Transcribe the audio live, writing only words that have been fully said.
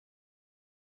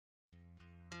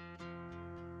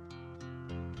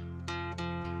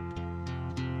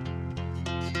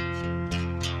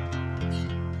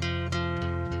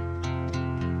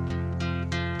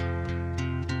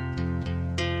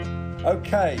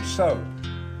Okay, so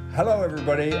hello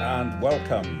everybody and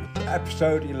welcome to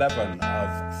episode 11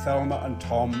 of Thelma and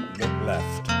Tom Look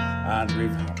Left. And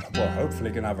hopefully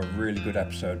going to have a really good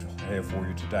episode here for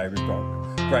you today. We've got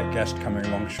a great guest coming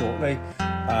along shortly,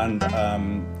 and me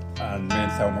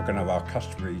and Thelma are going to have our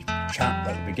customary chat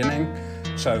at the beginning.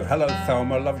 So hello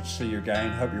Thelma, lovely to see you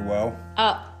again. Hope you're well.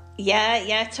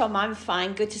 Yeah, Tom, I'm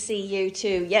fine. Good to see you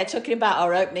too. Yeah, talking about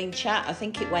our opening chat, I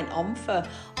think it went on for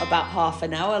about half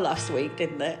an hour last week,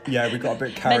 didn't it? Yeah, we got a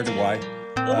bit carried away.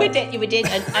 We did.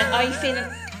 And are you feeling?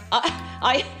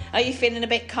 Are you feeling a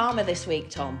bit calmer this week,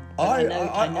 Tom?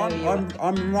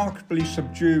 I'm remarkably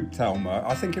subdued, Thelma.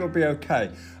 I think it'll be okay.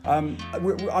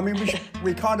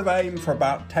 We kind of aim for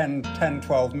about 10,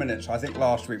 12 minutes. I think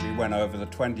last week we went over the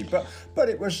 20, but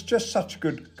it was just such a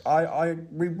good.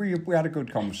 We had a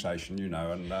good conversation, you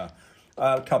know, and.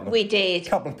 A couple of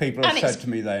people have said to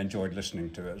me they enjoyed listening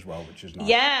to it as well, which is nice.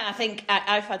 Yeah, I think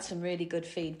I've had some really good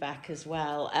feedback as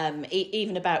well.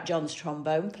 Even about John's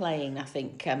trombone playing, I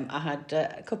think I had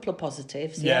a couple of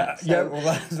positives. Yeah,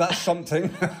 well, that's something.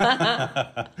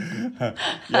 Yeah,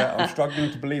 I'm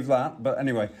struggling to believe that, but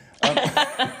anyway.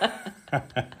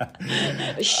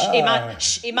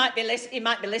 He might be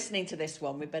listening to this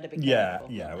one. We better be careful.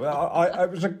 Yeah. Well,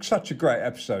 it was such a great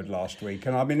episode last week,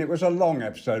 and I mean it was a long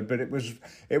episode, but it was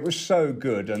so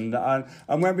good. And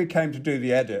when we came to do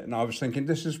the edit, and I was thinking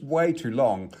this is way too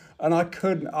long, and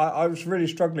I was really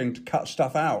struggling to cut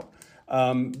stuff out.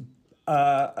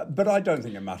 But I don't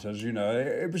think it matters, you know.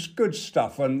 It was good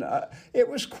stuff, and it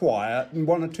was quiet. And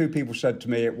one or two people said to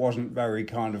me it wasn't very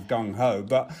kind of gung-ho,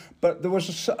 but there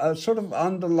was a sort of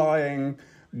underlying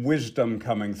wisdom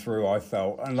coming through, I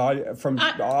felt, and I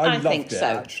loved it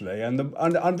actually, and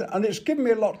it's given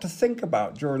me a lot to think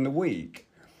about during the week.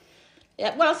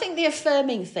 Yeah, well, I think the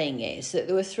affirming thing is that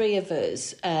there were three of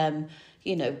us, 60s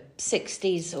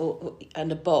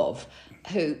and above,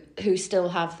 who still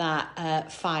have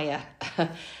that fire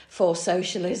for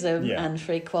socialism and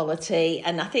for equality,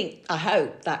 and I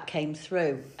hope that came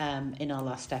through in our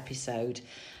last episode,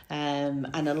 and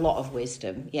a lot of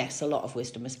wisdom,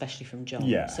 especially from John.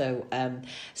 Yeah. So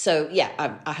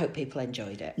I hope people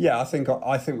enjoyed it. Yeah, I think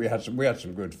we had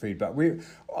some good feedback. It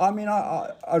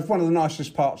was one of the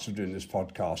nicest parts of doing this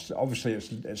podcast. Obviously,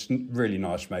 it's really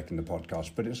nice making the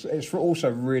podcast, but it's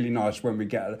also really nice when we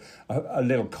get a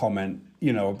little comment,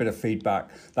 you know, a bit of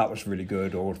feedback. That was really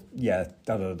good, or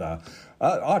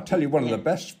I'll tell you one of the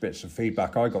best bits of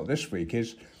feedback I got this week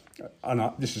is,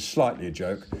 and this is slightly a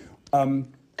joke.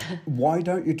 Why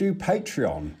don't you do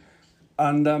Patreon?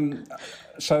 And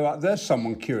so there's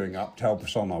someone queuing up to help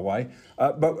us on our way.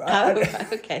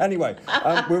 Okay. Anyway,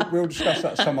 we'll discuss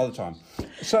that some other time.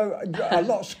 So a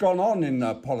lot's gone on in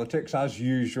politics as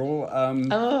usual,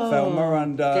 Thelma,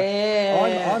 and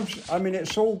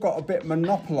it's all got a bit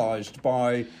monopolised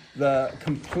by the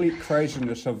complete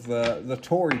craziness of the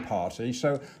Tory party.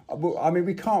 So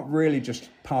we can't really just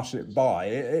pass it by.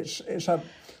 It's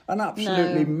an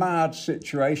absolutely mad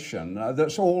situation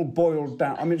that's all boiled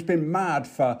down. I mean, it's been mad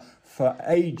for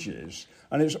ages,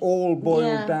 and it's all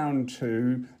boiled down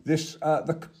to this: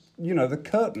 the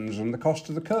curtains and the cost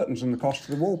of the curtains and the cost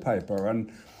of the wallpaper.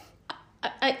 And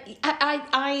I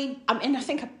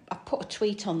think I put a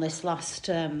tweet on this last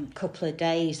couple of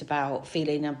days about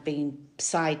feeling I've been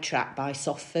sidetracked by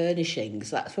soft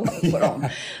furnishings. That's what I put on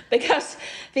because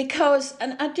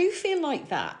and I do feel like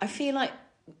that. I feel like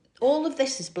all of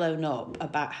this is blown up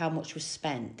about how much was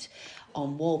spent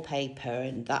on wallpaper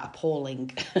and that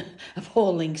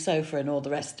appalling sofa and all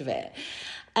the rest of it.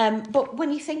 But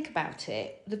when you think about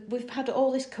it, we've had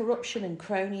all this corruption and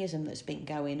cronyism that's been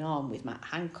going on with Matt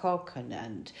Hancock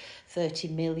and 30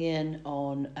 million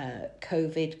on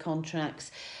COVID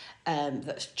contracts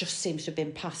that just seems to have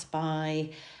been passed by.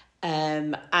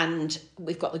 And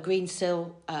we've got the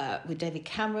Greensill with David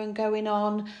Cameron going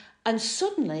on. And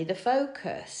suddenly the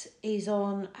focus is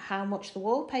on how much the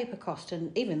wallpaper cost.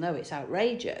 And even though it's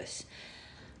outrageous,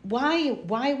 why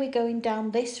are we going down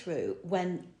this route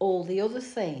when all the other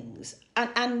things...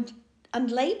 And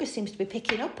Labour seems to be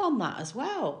picking up on that as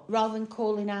well, rather than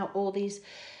calling out all these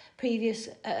previous...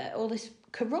 all this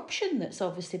corruption that's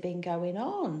obviously been going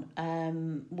on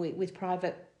with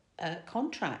private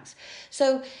contracts.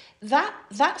 So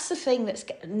that's the thing that's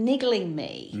niggling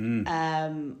me.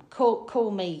 Call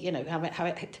me,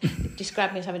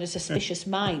 describe me as having a suspicious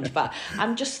mind, but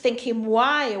I'm just thinking,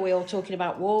 why are we all talking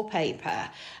about wallpaper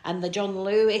and the John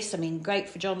Lewis? I mean, great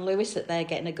for John Lewis that they're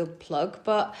getting a good plug,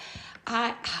 but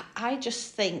I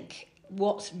just think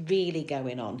what's really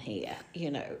going on here,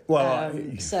 Well,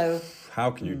 so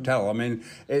how can you tell? I mean,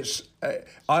 it's.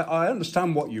 I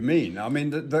understand what you mean. I mean,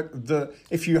 the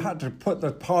if you had to put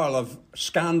the pile of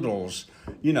scandals,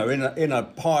 in a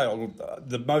pile,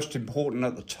 the most important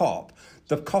at the top,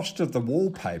 the cost of the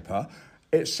wallpaper.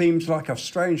 It seems like a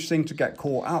strange thing to get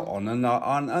caught out on, and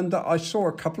I saw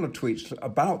a couple of tweets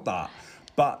about that.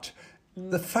 But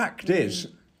the fact is,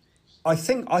 I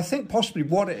think possibly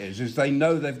what it is they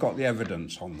know they've got the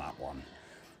evidence on that one.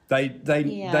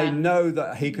 They know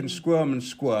that he can squirm and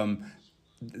squirm.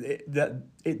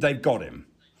 They've got him,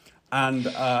 and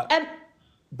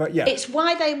but yeah, it's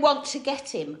why they want to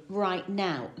get him right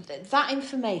now. That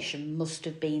information must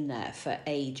have been there for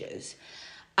ages.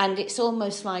 And it's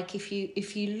almost like if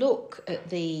you look at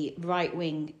the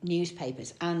right-wing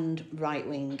newspapers and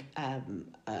right-wing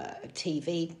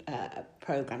TV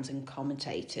programmes and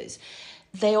commentators,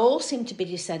 they all seem to be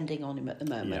descending on him at the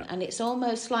moment. Yeah. And it's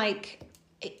almost like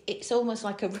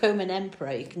a Roman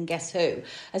emperor, you can guess who,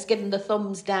 has given the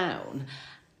thumbs down,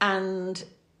 and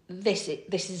this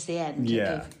is the end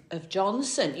of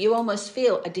Johnson. You almost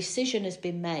feel a decision has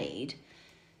been made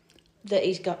that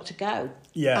he's got to go.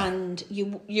 Yeah. And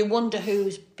you wonder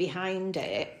who's behind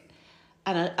it.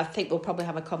 And I think we'll probably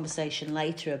have a conversation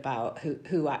later about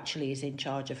who actually is in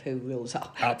charge of who governs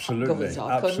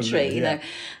our country. Yeah.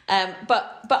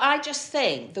 But I just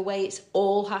think the way it's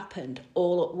all happened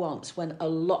all at once, when a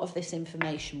lot of this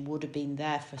information would have been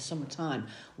there for some time,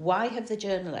 why have the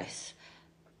journalists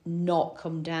not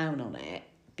come down on it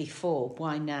before?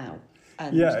 Why now?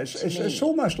 And it's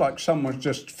almost like someone's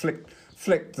just flicked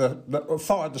fired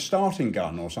the starting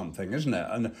gun or something, isn't it?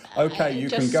 And you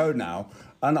can go now.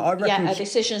 And I reckon a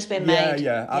decision's been made.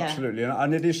 Yeah, absolutely.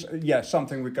 And it is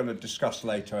something we're going to discuss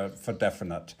later for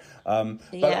definite. But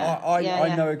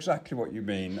I know exactly what you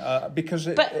mean because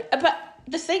But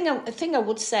the thing I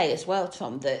would say as well,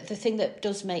 Tom, the thing that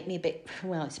does make me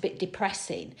it's a bit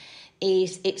depressing,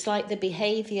 is it's like the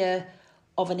behaviour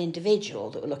of an individual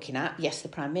that we're looking at, yes, the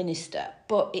Prime Minister,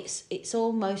 but it's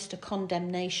almost a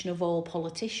condemnation of all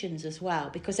politicians as well,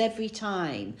 because every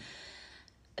time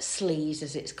sleaze,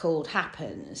 as it's called,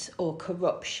 happens, or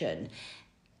corruption,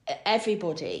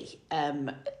 everybody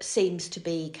seems to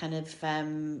be kind of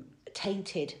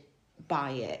tainted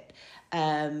by it.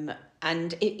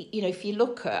 And if you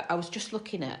look at, I was just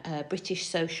looking at a British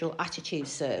Social Attitude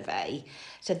Survey,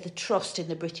 said the trust in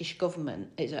the British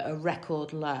government is at a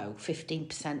record low,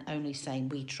 15% only saying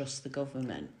we trust the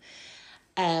government.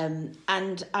 And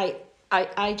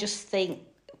I just think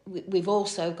we've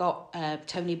also got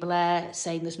Tony Blair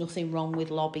saying there's nothing wrong with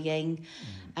lobbying,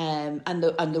 and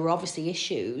there were obviously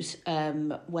issues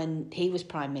when he was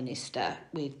Prime Minister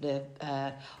with the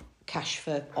cash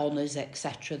for honours,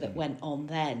 etc., that went on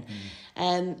then.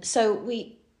 So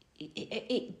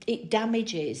it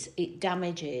damages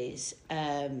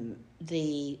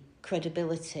the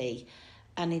credibility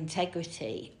and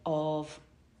integrity of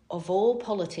all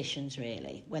politicians,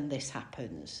 really, when this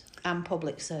happens, and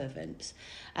public servants.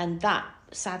 And that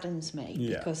saddens me,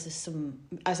 because there's some,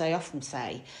 as I often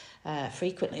say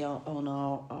frequently on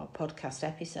our podcast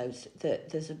episodes, that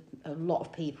there's a lot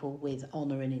of people with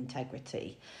honour and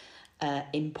integrity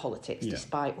in politics,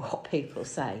 despite what people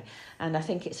say. And I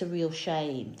think it's a real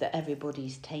shame that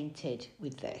everybody's tainted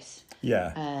with this.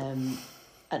 Yeah. And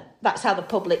that's how the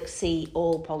public see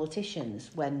all politicians,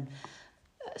 when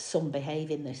some behave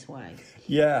in this way.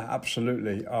 Yeah,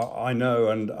 absolutely. I know,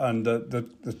 and the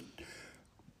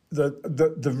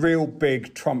real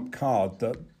big trump card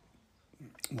that,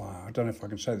 I don't know if I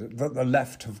can say that the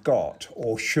left have got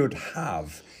or should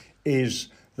have, is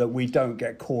that we don't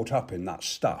get caught up in that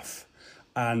stuff.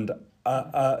 And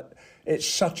it's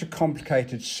such a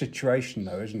complicated situation,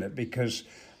 though, isn't it? Because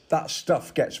that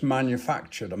stuff gets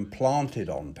manufactured and planted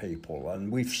on people, and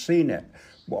we've seen it.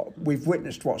 We've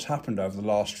witnessed what's happened over the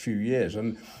last few years,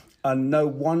 and no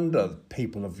wonder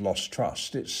people have lost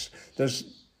trust. There's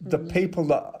the people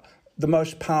that the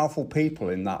most powerful people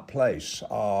in that place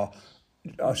are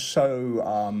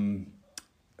so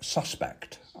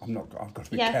suspect. I've got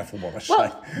to be careful what I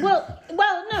say. Well,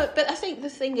 no, but I think the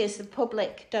thing is the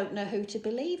public don't know who to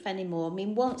believe anymore. I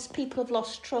mean, once people have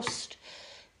lost trust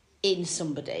in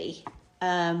somebody,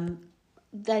 then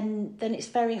it's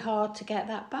very hard to get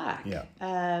that back. Yeah.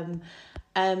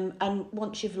 And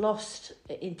once you've lost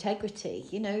integrity,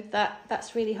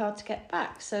 that's really hard to get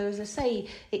back. So as I say,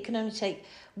 it can only take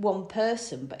one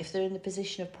person, but if they're in the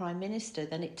position of Prime Minister,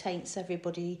 then it taints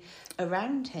everybody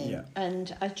around him. Yeah.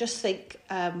 And I just think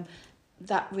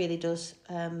that really does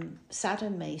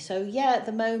sadden me. So at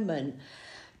the moment,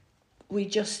 we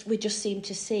just seem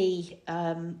to see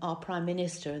our Prime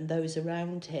Minister and those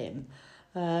around him,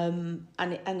 and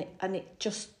it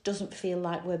just doesn't feel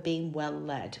like we're being well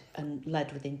led and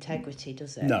led with integrity,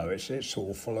 does it? No, it's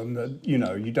awful, and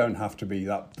you don't have to be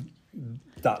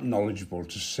that knowledgeable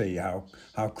to see how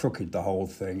crooked the whole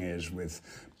thing is, with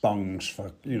bungs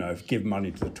for give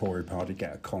money to the Tory party,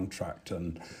 get a contract,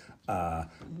 and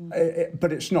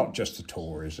but it's not just the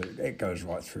Tories. It goes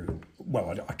right through.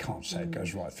 Well, I can't say it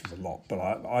goes right through the lot, but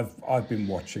I've been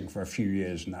watching for a few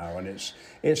years now, and it's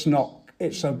not.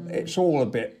 It's all a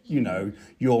bit,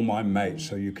 you're my mate,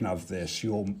 so you can have this.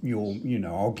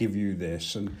 I'll give you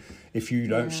this, and if you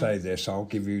don't say this, I'll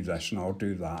give you this, and I'll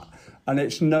do that. And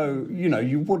it's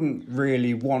you wouldn't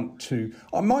really want to.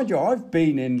 Mind you, I've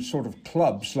been in sort of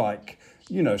clubs like,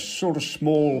 sort of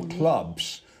small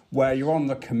clubs where you're on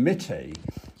the committee.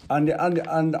 And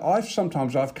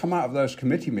I've come out of those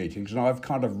committee meetings and I've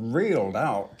kind of reeled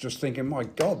out, just thinking, my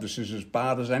God, this is as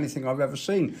bad as anything I've ever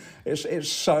seen. It's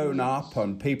sewn up,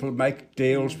 and people make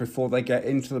deals before they get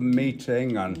into the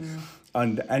meeting,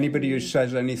 and anybody who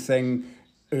says anything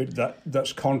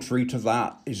that's contrary to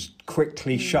that is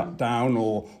quickly shut down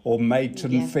or made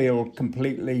to feel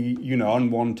completely,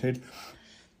 unwanted.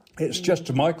 It's just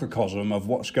a microcosm of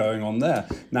what's going on there.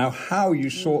 Now, how you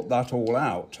sort that all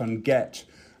out and get...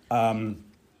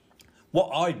 what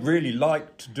I'd really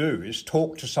like to do is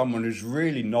talk to someone who's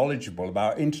really knowledgeable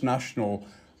about international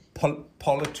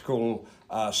political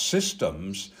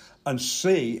systems, and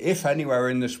see if anywhere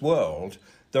in this world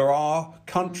there are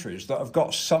countries that have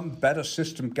got some better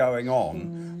system going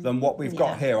on than what we've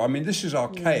got here. I mean, this is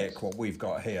archaic, what we've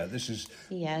got here. This is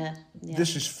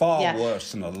far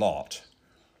worse than a lot.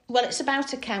 Well, it's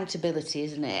about accountability,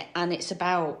 isn't it? And it's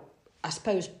about, I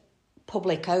suppose,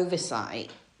 public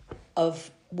oversight of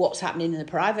what's happening in the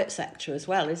private sector as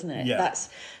well, isn't it? Yeah.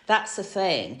 That's the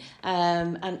thing,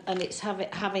 and it's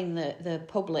having the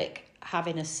public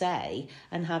having a say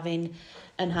and having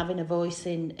a voice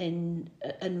in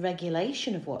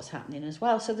regulation of what's happening as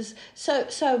well. So there's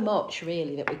so much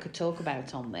really that we could talk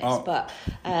about on this, but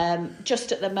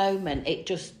just at the moment it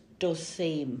just does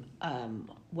seem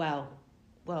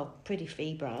pretty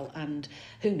febrile, and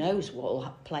who knows what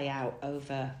will play out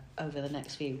over the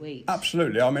next few weeks.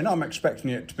 Absolutely. I mean, I'm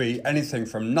expecting it to be anything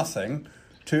from nothing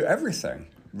to everything,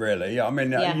 really. I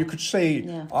mean, you could see,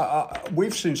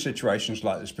 we've seen situations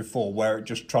like this before where it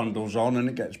just trundles on and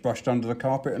it gets brushed under the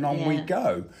carpet and on we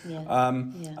go.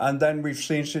 And then we've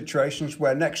seen situations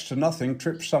where next to nothing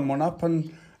trips someone up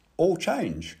and all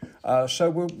change. So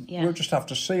we'll just have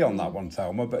to see on that one,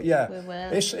 Thelma. But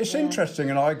it's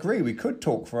interesting, and I agree. We could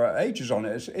talk for ages on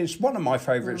it. It's one of my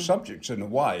favourite subjects in a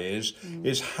way.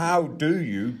 Is how do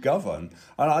you govern?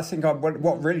 And I think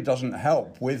what really doesn't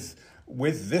help with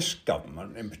this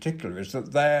government in particular is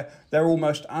that they're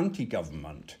almost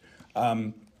anti-government.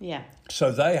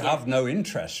 So they have no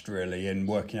interest really in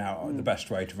working out the best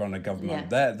way to run a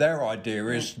government. Their idea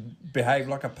is behave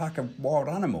like a pack of wild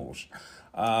animals.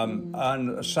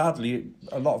 And sadly,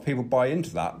 a lot of people buy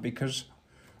into that because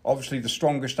obviously the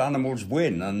strongest animals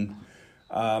win. And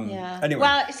anyway,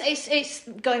 well, it's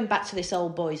going back to this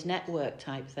old boys network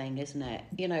type thing, isn't it?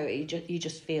 You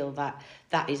just feel that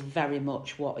is very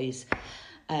much what is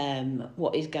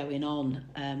going on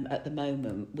at the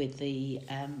moment with the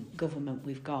government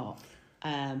we've got.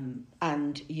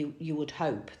 And you would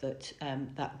hope that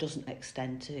that doesn't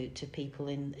extend to people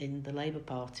in the Labour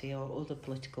Party or other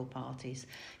political parties.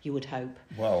 You would hope.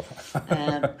 Well,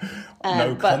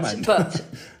 no comment. But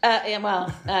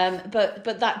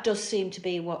that does seem to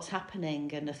be what's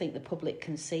happening, and I think the public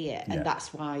can see it, and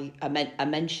that's why I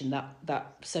mentioned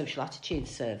that social attitude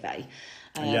survey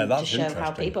that's to show interesting.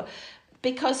 how people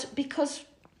because.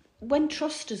 When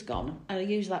trust has gone, and I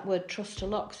use that word trust a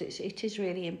lot because it is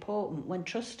really important. When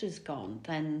trust has gone,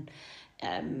 then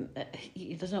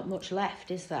there's not much left,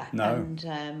 is there? No.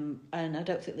 And I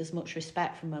don't think there's much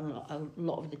respect from a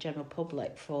lot of the general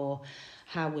public for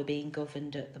how we're being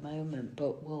governed at the moment.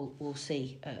 But we'll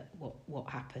see what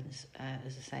happens,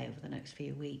 as I say, over the next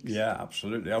few weeks. Yeah,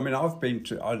 absolutely. I mean,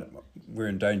 we're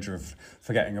in danger of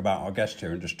forgetting about our guest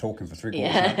here and just talking for 3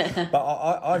 quarters now. But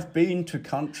I've been to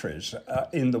countries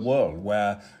in the world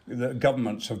where the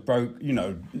governments have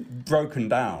broken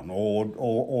down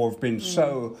or have been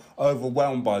so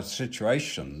overwhelmed by the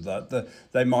situation that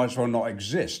they might as well not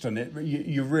exist. And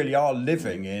you really are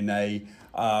living in a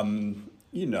I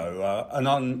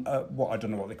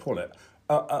don't know what they call it,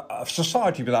 a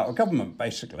society without a government,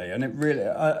 basically, and it really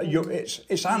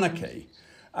it's anarchy,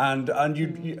 And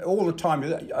you all the time.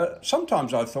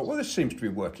 Sometimes I thought, well, this seems to be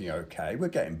working okay. We're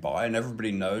getting by, and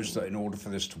everybody knows that in order for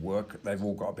this to work, they've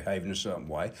all got to behave in a certain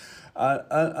way.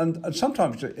 And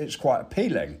sometimes it's quite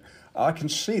appealing. I can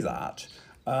see that,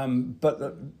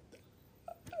 but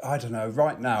I don't know.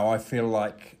 Right now, I feel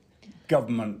like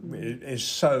government is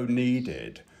so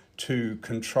needed to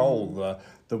control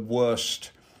the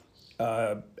worst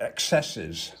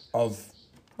excesses of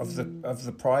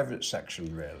the private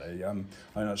section, really. I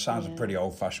know it sounds a pretty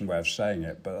old-fashioned way of saying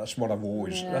it, but that's what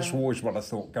that's always what I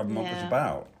thought government was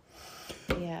about.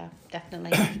 Yeah,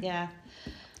 definitely. Yeah.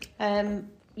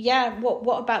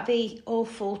 What about the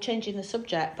awful, changing the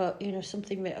subject, but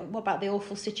what about the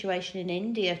awful situation in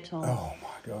India, Tom? Oh my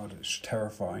God, it's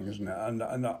terrifying, isn't it? And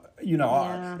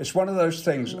it's one of those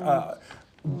things.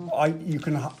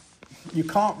 You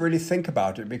can't really think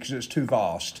about it because it's too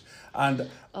vast. And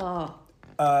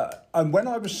when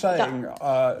I was saying,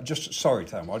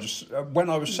 when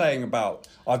I was saying about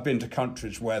I've been to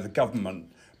countries where the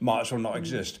government might as well not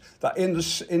exist, that in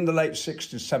the late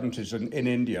 60s, 70s in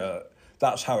India,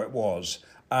 that's how it was.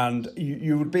 And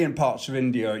you would be in parts of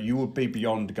India, you would be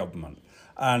beyond government.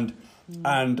 And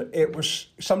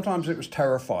sometimes it was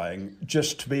terrifying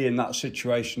just to be in that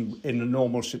situation, in a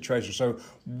normal situation. So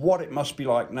what it must be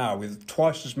like now with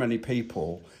twice as many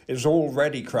people, is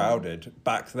already crowded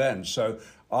back then. So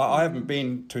I haven't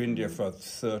been to India for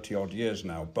 30 odd years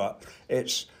now, but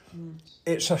it's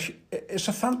a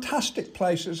fantastic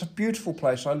place. It's a beautiful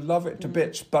place. I love it to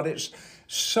bits, but it's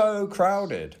so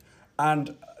crowded.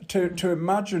 And to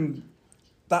imagine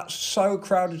that so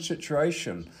crowded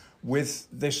situation with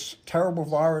this terrible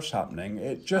virus happening,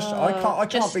 I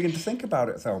can't begin to think about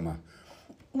it, Thelma.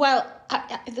 Well,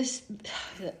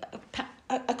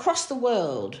 across the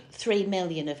world, 3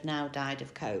 million have now died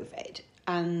of COVID,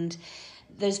 and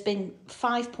there's been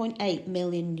 5.8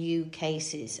 million new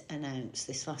cases announced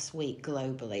this last week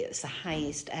globally. It's the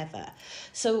highest ever.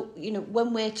 So,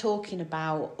 when we're talking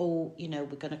about, we're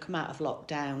going to come out of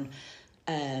lockdown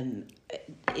in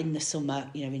the summer,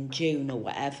 in June or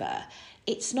whatever,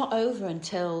 it's not over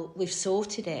until we've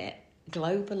sorted it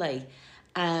globally.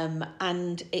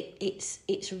 And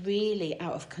it's really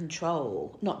out of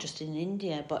control, not just in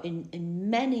India, but in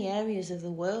many areas of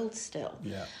the world still.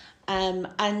 Yeah.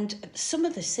 And some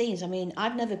of the scenes,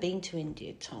 I've never been to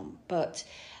India, Tom, but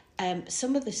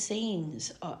some of the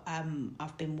scenes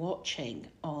I've been watching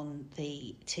on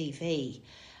the TV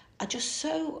are just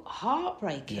so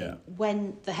heartbreaking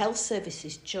when the health service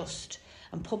is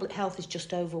and public health is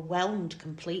just overwhelmed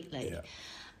completely. Yeah.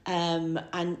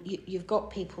 And you've got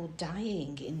people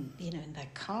dying in their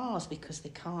cars because they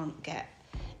can't get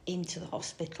into the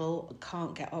hospital,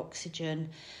 can't get oxygen.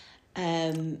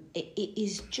 It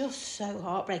is just so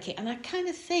heartbreaking. And I kind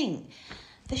of think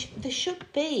there should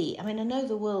be, I know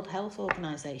the World Health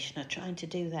Organization are trying to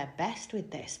do their best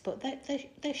with this, but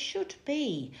there should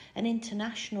be an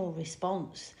international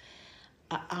response,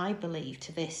 I believe,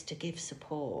 to this, to give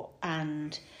support.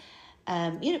 And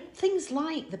things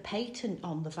like the patent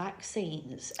on the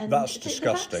vaccines. And that's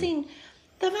disgusting.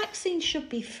 The vaccine should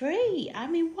be free.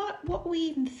 What are we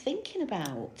even thinking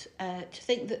about? To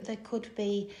think that there could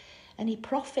be any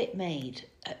profit made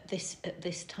at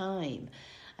this time,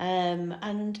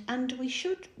 and we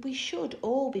should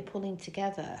all be pulling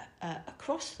together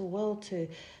across the world to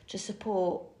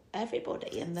support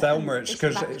everybody. And Thelma, it's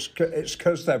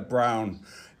because they're brown.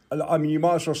 You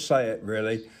might as well say it,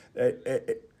 really.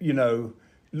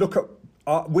 Look at.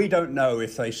 We don't know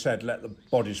if they said let the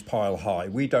bodies pile high.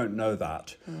 We don't know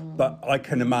that, but I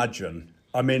can imagine.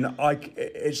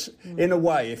 It's in a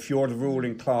way, if you're the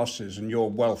ruling classes and you're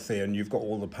wealthy and you've got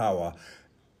all the power,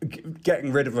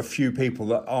 getting rid of a few people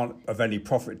that aren't of any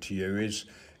profit to you is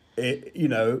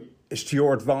to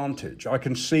your advantage. I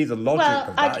can see the logic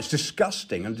of that. It's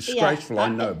disgusting and disgraceful. I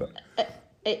know, but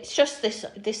it's just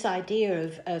this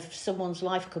idea of someone's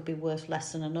life could be worth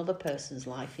less than another person's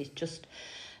life is just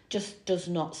does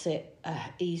not sit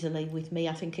easily with me.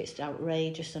 I think it's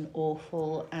outrageous and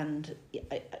awful, and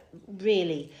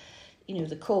really,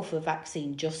 the call for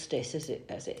vaccine justice, as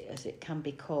it can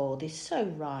be called, is so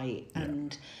right,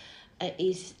 and it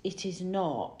is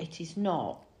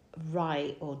not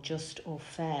right or just or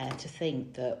fair to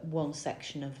think that one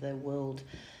section of the world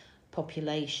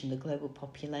population, the global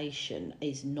population,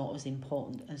 is not as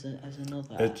important as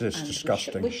another. It is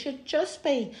disgusting. We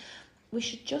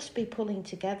should just be pulling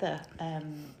together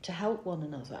to help one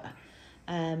another,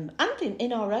 and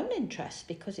in our own interest,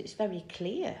 because it's very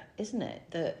clear, isn't it,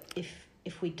 that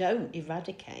if we don't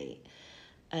eradicate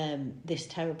this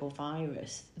terrible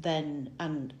virus, then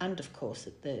and of course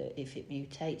if it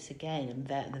mutates again and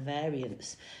the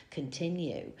variants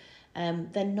continue,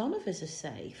 then none of us are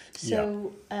safe.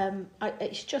 So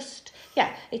it's just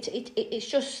it's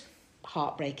just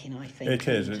heartbreaking. I think it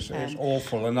is. It's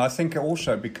awful, and I think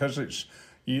also because it's.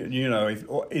 You know, if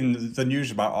in the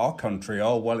news about our country,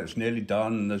 oh, well, it's nearly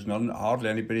done, and there's hardly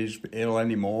anybody's ill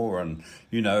anymore, and,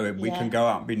 you know, we can go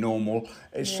out and be normal.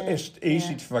 It's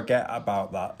easy to forget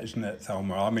about that, isn't it,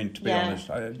 Thelma? I mean, to be honest.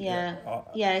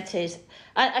 It is.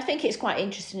 I think it's quite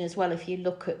interesting as well if you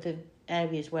look at the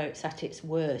areas where it's at its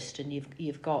worst, and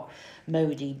you've got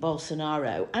Modi,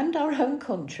 Bolsonaro, and our own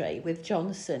country with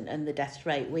Johnson and the death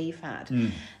rate we've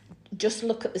had. Just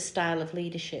look at the style of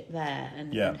leadership there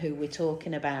and who we're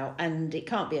talking about, and it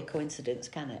can't be a coincidence,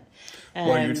 can it?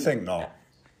 Well, you'd think not.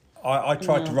 I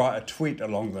tried to write a tweet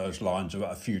along those lines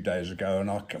about a few days ago, and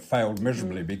I failed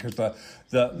miserably because the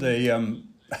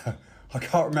I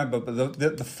can't remember, but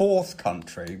the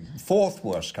fourth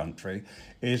worst country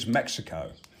is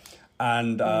Mexico,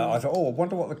 and I thought, I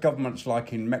wonder what the government's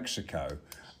like in Mexico.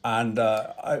 And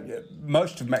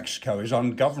most of Mexico is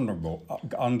ungovernable.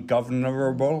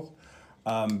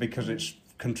 Because it's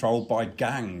controlled by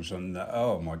gangs and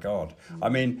oh my God, I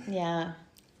mean,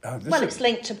 it's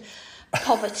linked to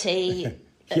poverty,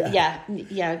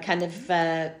 kind of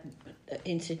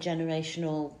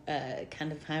intergenerational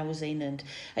kind of housing, and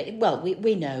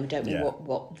we know, don't we,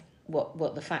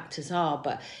 what the factors are,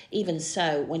 but even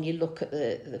so, when you look at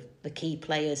the key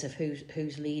players of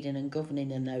who's leading and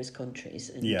governing in those countries,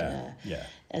 and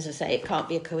as I say, it can't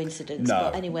be a coincidence.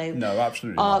 But anyway, no,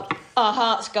 absolutely our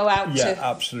hearts go out to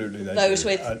absolutely those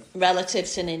with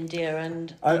relatives in India,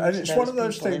 and it's one of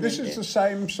those things. This is the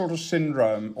same sort of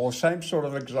syndrome or same sort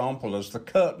of example as the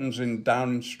curtains in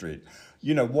Downing Street.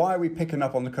 You know, why are we picking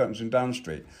up on the curtains in Downing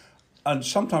Street? And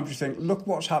sometimes you think, look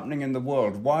what's happening in the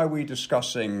world. Why are we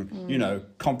discussing,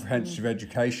 comprehensive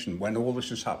education when all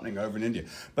this is happening over in India?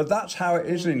 But that's how it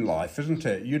is in life, isn't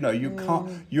it? You know,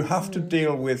 you have to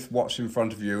deal with what's in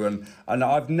front of you. And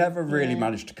I've never really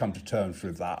managed to come to terms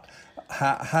with that.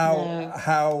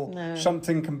 How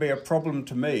something can be a problem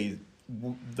to me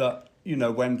that,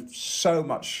 when so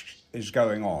much is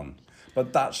going on.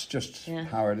 But that's just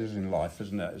how it is in life,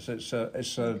 isn't it?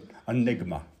 It's an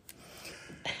enigma.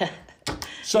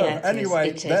 So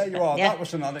anyway, there you are. That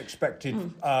was an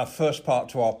unexpected first part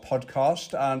to our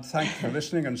podcast, and thank you for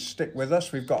listening and stick with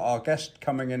us. We've got our guest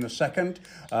coming in a second,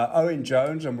 Owen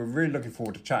Jones, and we're really looking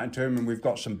forward to chatting to him, and we've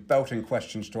got some belting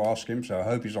questions to ask him, so I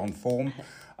hope he's on form.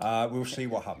 We'll see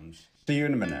what happens. See you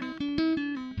in a minute.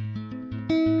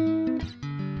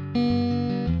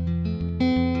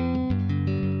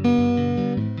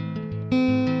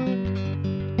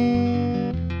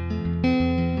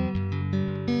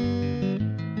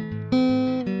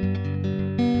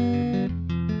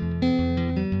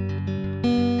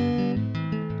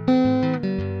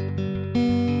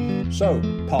 So,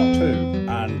 part two,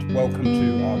 and welcome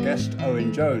to our guest,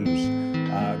 Owen Jones.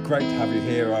 Great to have you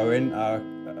here, Owen.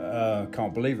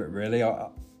 Can't believe it, really.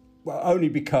 Only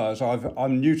because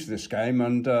I'm new to this game,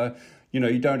 and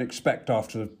you don't expect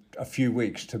after a few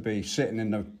weeks to be sitting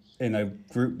in a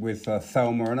group with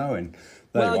Thelma and Owen.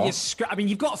 Well,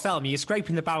 you've got Thelma. You're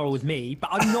scraping the barrel with me, but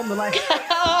I'm nonetheless.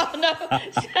 Oh no!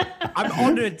 I'm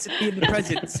honoured to be in the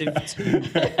presence of two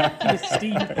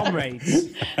esteemed comrades,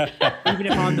 even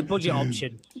if I'm the budget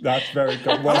option. That's very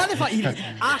good. Well, I like the fact you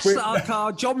Ash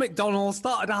Sarkar, John McDonnell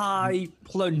started a high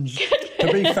plunge.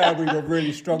 To be fair, we were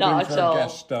really struggling for a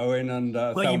guest, Owen, and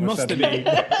Thelma you must said,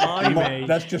 have been.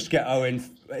 Let's just get Owen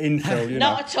infill.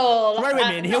 Not at all. Throw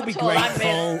him in. He'll be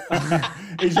grateful.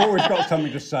 He's always got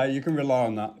something to say. You can rely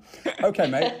on that. Okay,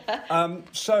 mate.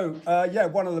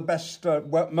 One of the best,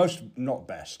 one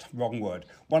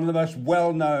of the most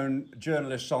well-known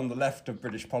journalists on the left of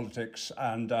British politics,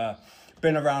 and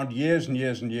been around years and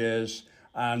years and years,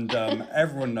 and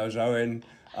everyone knows Owen.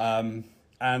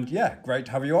 Great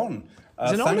to have you on.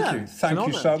 Thank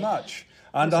you so much.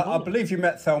 And I believe you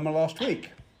met Thelma last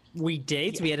week. We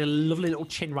did. We had a lovely little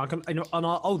chin wag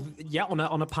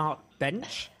on a park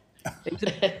bench.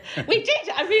 We did.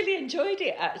 I really enjoyed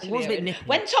it, actually. It was a bit nippy.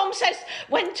 When Tom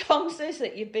says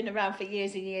that you've been around for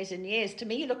years and years and years, to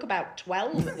me you look about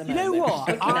 12 at the moment. You know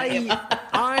what?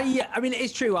 I mean,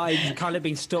 it's true. I've kind of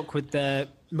been stuck with the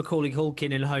Macaulay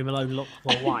Culkin and Home Alone look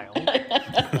for a while.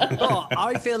 But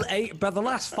I feel, but the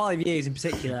last 5 years in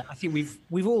particular, I think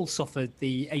we've all suffered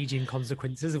the aging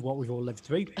consequences of what we've all lived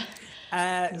through.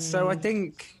 So I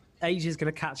think age is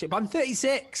going to catch it. But I'm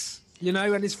 36. You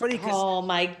know, and it's funny because oh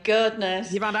my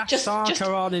goodness, you've had Ash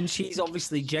Sarkar on, and she's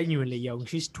obviously genuinely young.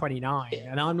 She's 29,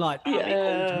 and I'm like, I'm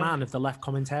the old man of the left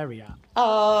commentariat.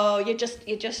 Oh, you're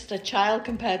just a child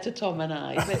compared to Tom and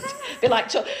I. Be like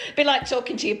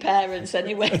talking to your parents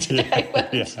anyway today.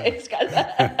 But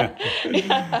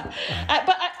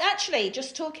actually,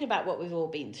 just talking about what we've all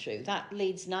been through, that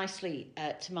leads nicely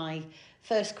to my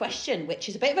first question, which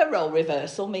is a bit of a role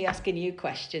reversal, me asking you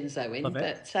questions, Owen.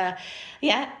 But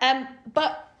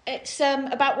but it's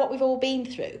about what we've all been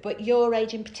through, but your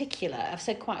age in particular. I've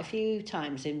said quite a few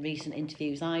times in recent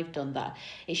interviews I've done that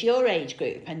it's your age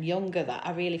group and younger that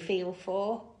I really feel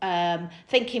for.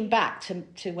 Thinking back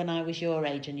to when I was your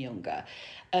age and younger,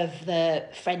 of the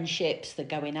friendships, the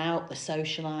going out, the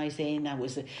socialising. I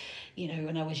was,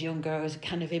 when I was younger, I was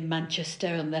kind of in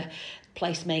Manchester on the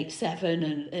Placemate 7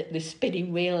 and the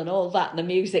spinning wheel and all that, and the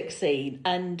music scene.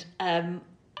 And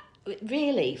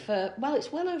really,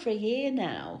 it's well over a year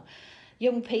now,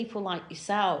 young people like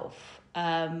yourself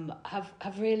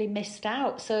have really missed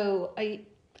out. So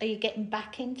are you getting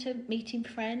back into meeting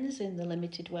friends in the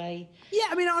limited way? Yeah,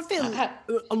 I mean, I feel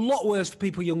a lot worse for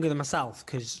people younger than myself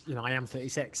because, I am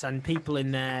 36, and people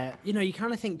in there, you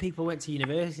kind of think people went to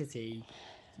university.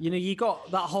 You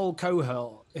got that whole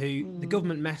cohort who the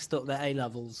government messed up their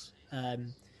A-levels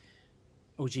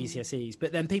or GCSEs,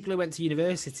 but then people who went to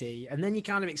university, and then you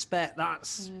kind of expect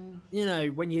that's,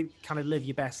 when you kind of live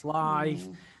your best life,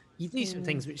 you do some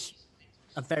things which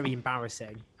are very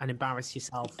embarrassing and embarrass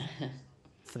yourself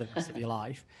for the rest of your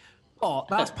life. But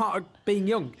that's part of being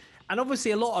young. And obviously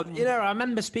a lot of, I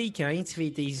remember I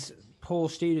interviewed these poor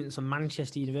students on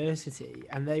Manchester University,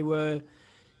 and they were,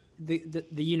 the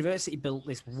university built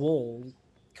this wall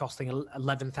costing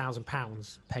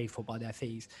 £11,000 paid for by their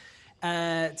fees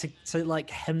to like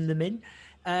hem them in,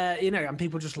 and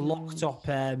people just locked up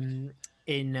in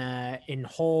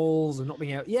halls and not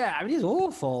being able. Yeah, I mean, it's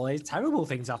awful. It's terrible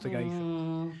things have to go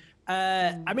through.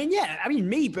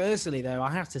 Me personally, though,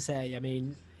 I have to say, I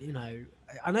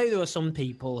know there are some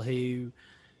people who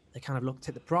they kind of looked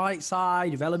at the bright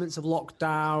side of elements of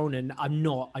lockdown, and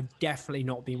I've definitely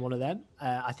not been one of them.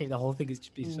 I think the whole thing has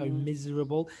just been so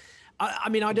miserable. I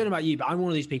don't know about you, but I'm one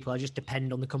of these people. I just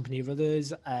depend on the company of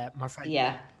others. My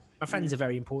friends are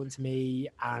very important to me,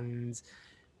 and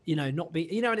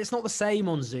and it's not the same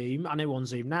on Zoom. I know on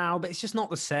Zoom now, but it's just not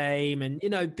the same. And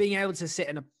being able to sit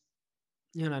in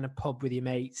a pub with your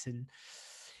mates and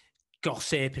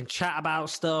gossip and chat about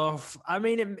stuff. I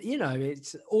mean,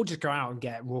 it's or just go out and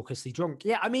get raucously drunk.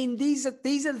 Yeah, I mean, these are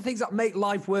the things that make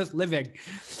life worth living.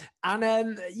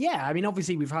 And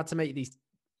obviously we've had to make these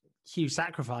huge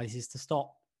sacrifices to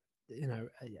stop, an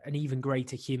even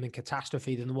greater human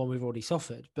catastrophe than the one we've already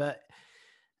suffered. But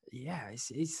yeah,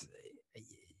 it's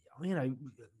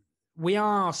we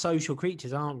are social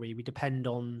creatures, aren't we? We depend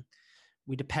on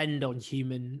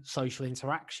human social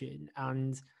interaction.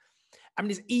 And I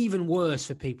mean, it's even worse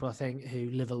for people, I think, who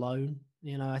live alone.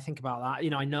 I think about that.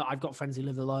 I know I've got friends who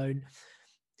live alone.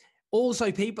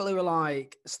 Also, people who are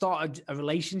like start a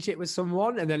relationship with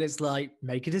someone and then it's like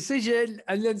make a decision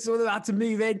and then sort of had to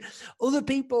move in. Other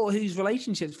people whose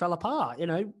relationships fell apart.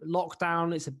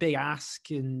 Lockdown, it's a big ask,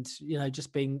 and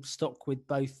just being stuck with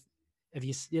both of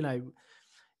you.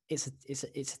 It's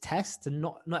a test, and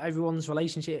not everyone's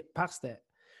relationship passed it.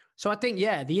 So I think,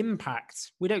 the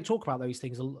impact, we don't talk about those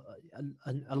things a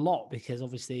lot because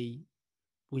obviously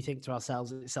we think to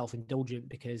ourselves it's self-indulgent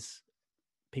because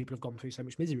people have gone through so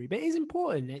much misery, but it is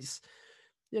important. It's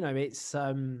the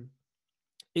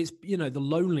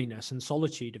loneliness and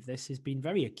solitude of this has been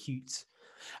very acute.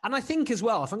 And I think as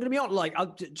well, if I'm going to be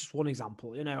honest, just one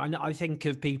example, I think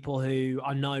of people who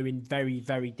I know in very,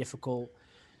 very difficult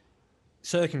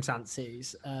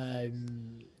circumstances.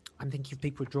 I'm thinking of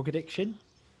people with drug addiction.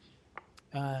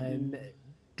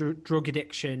 Drug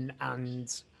addiction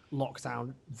and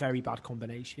lockdown, very bad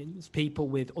combinations. People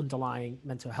with underlying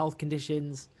mental health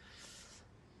conditions.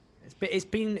 It's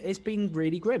been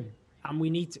really grim, and we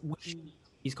need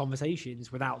these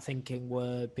conversations without thinking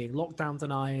we're being lockdown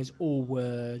deniers or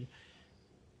we're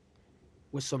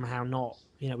somehow not,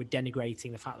 we're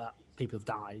denigrating the fact that people have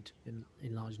died in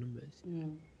large numbers.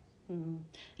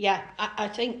 Yeah, I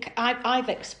think I've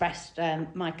expressed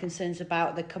my concerns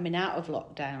about the coming out of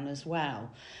lockdown as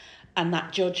well, and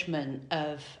that judgment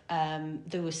of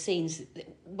there were scenes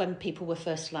when people were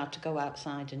first allowed to go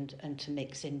outside and to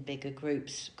mix in bigger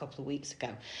groups a couple of weeks ago.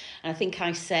 And I think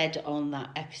I said on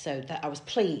that episode that I was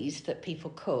pleased that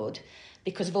people could,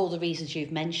 because of all the reasons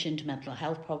you've mentioned, mental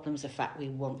health problems, the fact we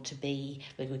want to be,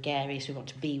 we're gregarious, we want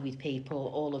to be with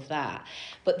people, all of that.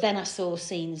 But then I saw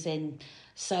scenes in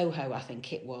Soho, I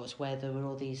think it was, where there were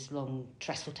all these long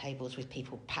trestle tables with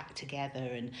people packed together,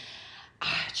 and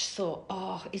I just thought,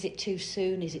 oh, is it too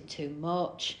soon? Is it too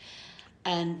much?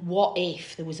 And what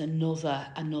if there was another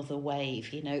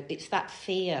wave? You know, it's that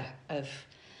fear of,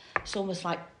 it's almost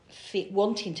like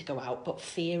wanting to go out, but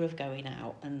fear of going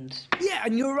out. And yeah,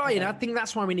 and you're right, and I think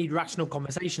that's why we need rational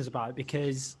conversations about it,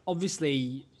 because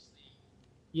obviously,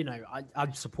 you know,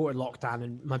 I've supported lockdown,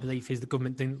 and my belief is the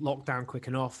government didn't lock down quick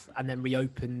enough and then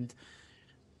reopened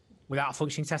without a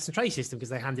functioning test and trace system, because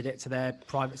they handed it to their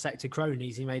private sector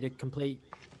cronies who made a complete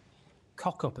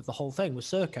cock up of the whole thing with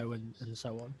Serco and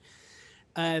so on.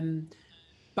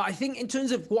 But I think in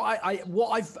terms of what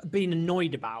I've been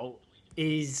annoyed about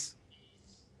is,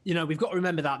 you know, we've got to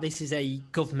remember that this is a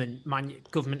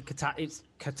it's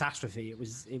catastrophe. It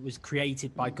was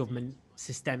created by government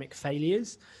systemic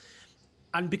failures.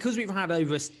 And because we've had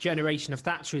over a generation of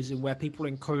Thatcherism where people are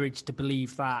encouraged to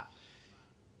believe that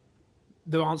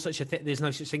there aren't there's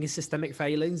no such thing as systemic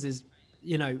failings, there's,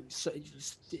 you know,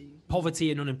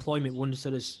 poverty and unemployment were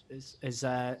understood as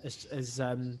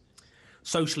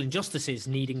social injustices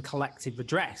needing collective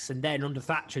redress. And then under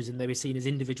Thatcherism, they were seen as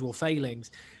individual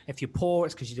failings. If you're poor,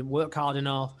 it's because you didn't work hard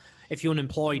enough. If you're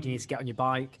unemployed, you need to get on your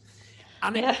bike.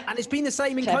 And it's been the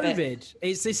same in COVID.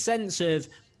 It's this sense of,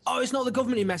 oh, it's not the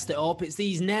government who messed it up. It's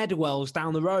these ne'er-do-wells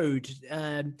down the road.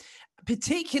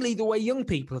 Particularly the way young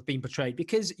people have been portrayed,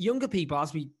 because younger people,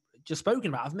 as we just spoken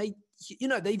about, have made, you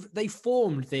know, they've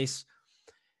formed this.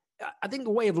 I think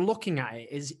the way of looking at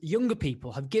it is younger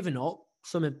people have given up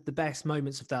some of the best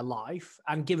moments of their life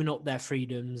and given up their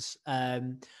freedoms,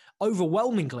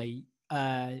 overwhelmingly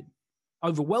done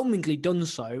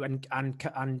so,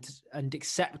 and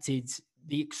accepted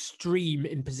the extreme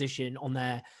imposition on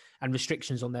their and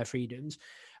restrictions on their freedoms,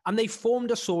 and they formed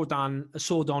a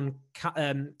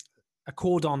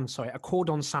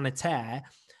cordon sanitaire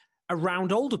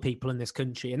around older people in this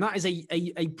country, and that is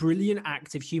a brilliant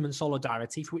act of human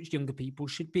solidarity for which younger people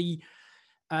should be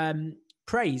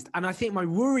praised. And I think my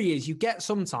worry is you get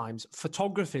sometimes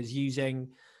photographers using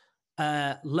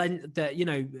their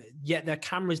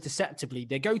cameras deceptively.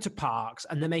 They go to parks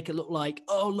and they make it look like,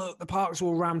 oh, look, the parks are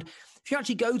all rammed. If you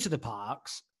actually go to the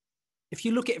parks, if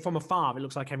you look at it from afar, it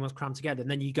looks like everyone's crammed together. And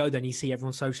then you go there and you see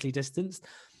everyone socially distanced.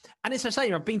 And it's the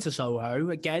same. I've been to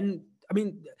Soho again. I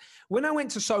mean, when I went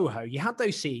to Soho, you had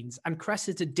those scenes, and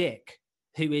Cressida Dick,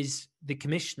 who is the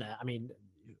commissioner, I mean,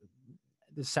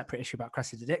 there's a separate issue about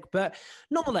Cressida Dick, but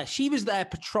nonetheless, she was there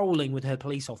patrolling with her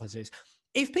police officers.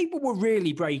 If people were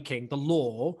really breaking the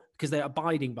law because they're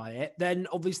abiding by it, then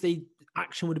obviously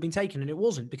action would have been taken, and it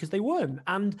wasn't, because they weren't.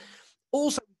 And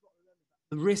also,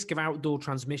 the risk of outdoor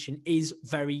transmission is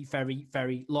very, very,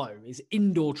 very low. It's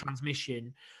indoor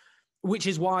transmission, which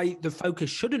is why the focus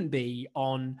shouldn't be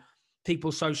on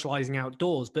people socializing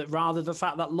outdoors, but rather the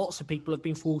fact that lots of people have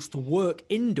been forced to work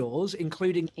indoors,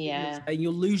 including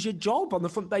you'll lose your job on the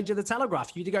front page of the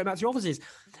Telegraph. You need to go back to your offices.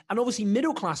 And obviously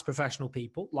middle-class professional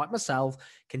people like myself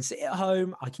can sit at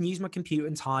home. I can use my computer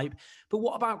and type. But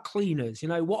what about cleaners? You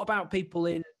know, what about people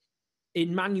in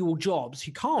manual jobs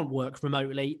who can't work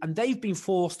remotely, and they've been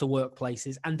forced to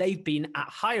workplaces, and they've been at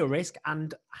higher risk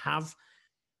and have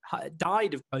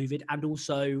died of COVID, and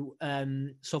also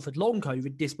suffered long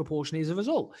COVID disproportionately as a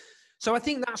result. So I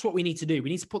think that's what we need to do.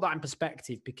 We need to put that in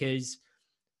perspective, because,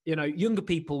 you know, younger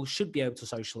people should be able to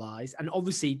socialize, and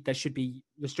obviously there should be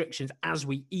restrictions as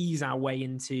we ease our way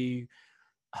into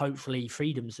hopefully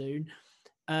freedom soon.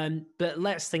 But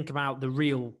let's think about the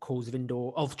real cause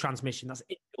of transmission. That's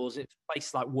indoors. It's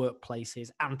places like workplaces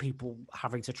and people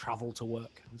having to travel to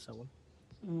work and so on.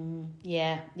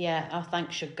 Yeah. Our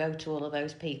thanks should go to all of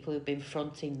those people who've been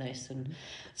fronting this, and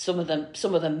some of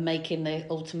them making the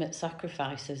ultimate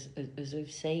sacrifices, as we've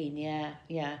seen. Yeah.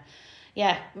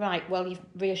 Right. Well, you've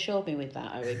reassured me with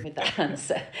that, Owen, with that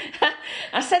answer.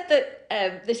 I said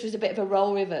that this was a bit of a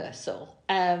role reversal,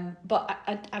 but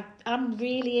I'm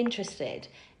really interested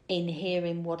in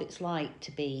hearing what it's like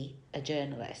to be a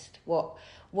journalist, what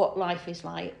life is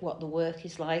like, what the work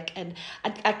is like. And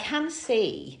I can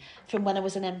see from when I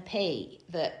was an MP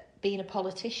that being a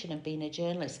politician and being a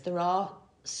journalist, there are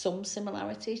some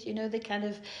similarities, you know, the kind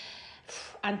of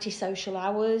antisocial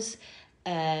hours,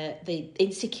 the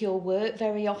insecure work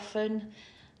very often.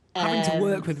 Having to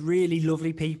work with really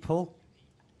lovely people.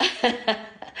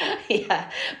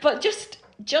 Yeah, but just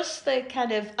the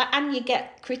kind of, and you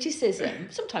get criticism,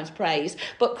 sometimes praise,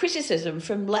 but criticism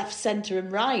from left, centre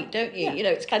and right, don't you? Yeah. You know,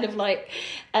 it's kind of like,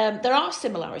 there are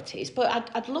similarities,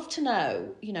 but I'd love to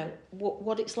know, you know,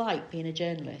 what it's like being a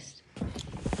journalist.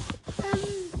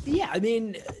 Yeah, I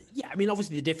mean, Yeah, I mean,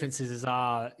 obviously the differences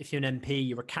are if you're an MP,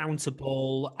 you're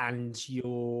accountable and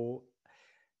you've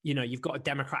got a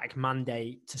democratic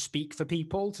mandate to speak for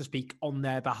people, to speak on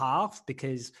their behalf,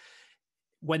 because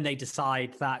when they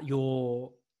decide that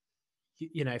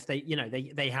if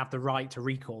they have the right to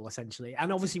recall essentially.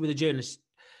 And obviously with a journalist,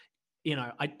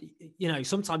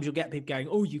 sometimes you'll get people going,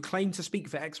 oh, you claim to speak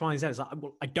for X, Y, and Z. It's like,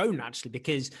 well, I don't actually,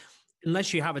 because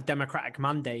unless you have a democratic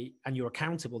mandate and you're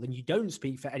accountable, then you don't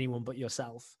speak for anyone but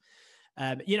yourself.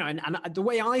 And the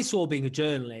way I saw being a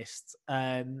journalist,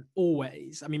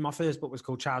 always, I mean, my first book was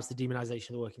called Charles, the Demonization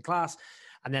of the Working Class,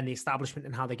 and then the establishment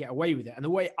and how they get away with it. And the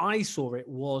way I saw it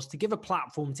was to give a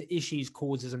platform to issues,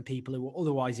 causes, and people who were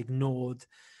otherwise ignored,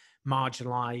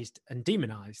 marginalized, and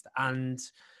demonized. And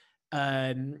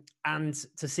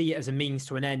to see it as a means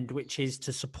to an end, which is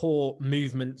to support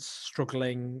movements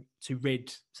struggling to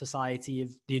rid society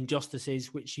of the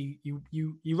injustices which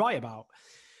you write about.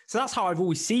 So that's how I've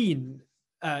always seen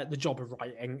the job of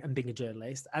writing and being a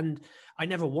journalist. And I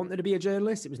never wanted to be a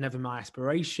journalist. It was never my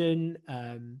aspiration.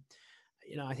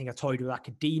 I think I toyed with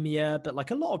academia, but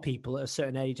like a lot of people at a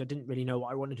certain age, I didn't really know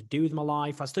what I wanted to do with my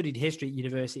life. I studied history at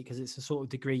university because it's a sort of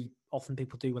degree often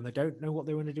people do when they don't know what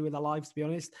they want to do with their lives, to be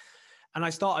honest. And I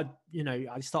started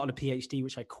a PhD,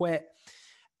 which I quit.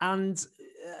 And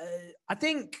I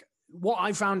think what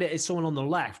I found it as someone on the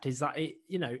left is that it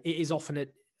is often a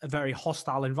very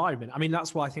hostile environment. I mean,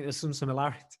 that's why I think there's some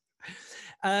similarity.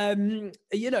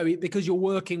 Because you're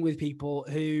working with people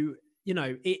who,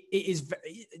 it is,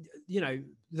 the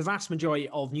vast majority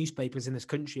of newspapers in this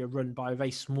country are run by a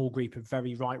very small group of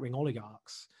very right-wing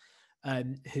oligarchs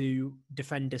who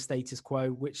defend a status quo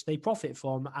which they profit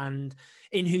from, and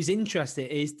in whose interest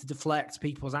it is to deflect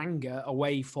people's anger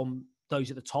away from those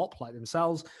at the top, like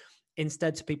themselves,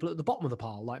 instead to people at the bottom of the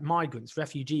pile, like migrants,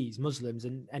 refugees, Muslims,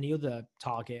 and any other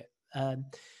target,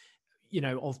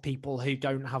 of people who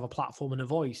don't have a platform and a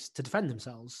voice to defend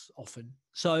themselves often.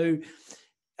 So,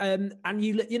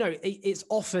 it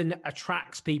often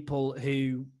attracts people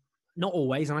who, not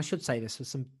always, and I should say this, there's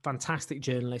some fantastic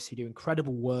journalists who do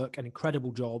incredible work, an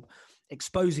incredible job,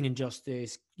 exposing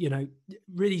injustice,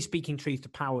 really speaking truth to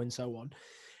power and so on.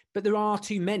 But there are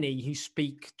too many who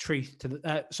speak truth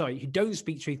to who don't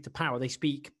speak truth to power. They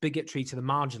speak bigotry to the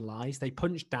marginalized. They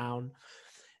punch down.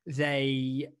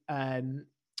 They're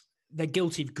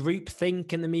guilty of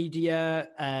groupthink in the media.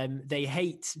 They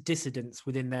hate dissidents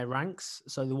within their ranks.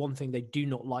 So the one thing they do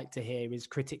not like to hear is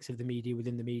critics of the media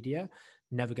within the media.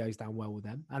 Never goes down well with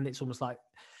them. And it's almost like,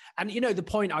 and the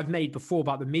point I've made before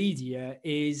about the media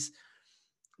is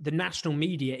the national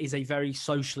media is a very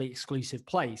socially exclusive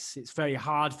place. It's very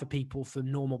hard for people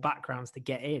from normal backgrounds to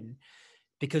get in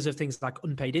because of things like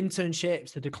unpaid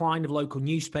internships, the decline of local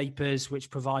newspapers,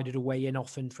 which provided a way in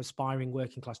often for aspiring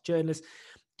working class journalists.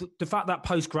 The fact that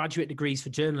postgraduate degrees for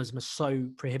journalism are so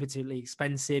prohibitively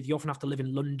expensive. You often have to live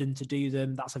in London to do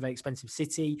them. That's a very expensive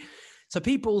city. So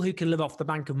people who can live off the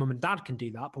bank of mum and dad can do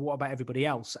that, but what about everybody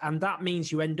else? And that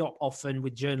means you end up often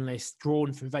with journalists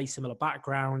drawn from very similar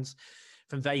backgrounds,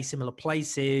 from very similar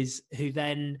places, who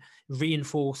then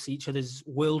reinforce each other's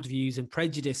worldviews and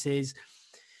prejudices.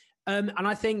 And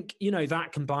I think,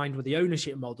 that combined with the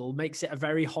ownership model makes it a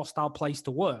very hostile place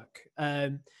to work.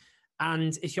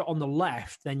 And if you're on the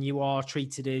left, then you are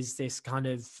treated as this kind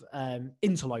of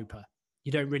interloper.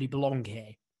 You don't really belong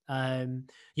here.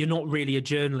 You're not really a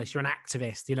journalist. You're an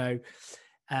activist,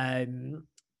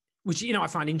 which, I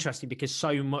find interesting because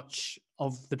so much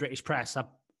of the British press are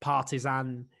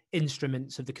partisan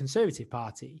instruments of the Conservative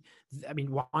Party. I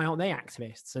mean, why aren't they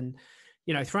activists? And,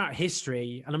 throughout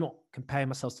history, and I'm not comparing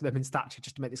myself to them in stature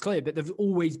just to make this clear, but they've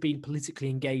always been politically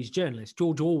engaged journalists.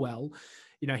 George Orwell,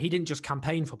 he didn't just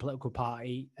campaign for a political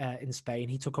party in Spain.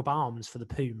 He took up arms for the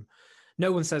POUM.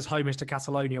 No one says Homage to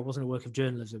Catalonia wasn't a work of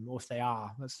journalism, or if they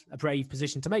are, that's a brave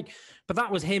position to make. But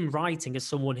that was him writing as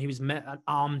someone who was an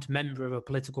armed member of a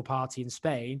political party in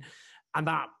Spain. And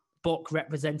that book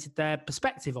represented their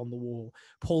perspective on the war.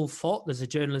 Paul Foot, there's a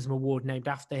journalism award named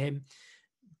after him.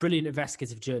 Brilliant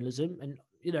investigative journalism. And,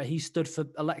 he stood for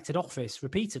elected office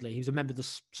repeatedly. He was a member of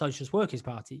the Socialist Workers'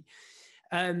 Party.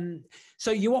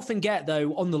 So you often get,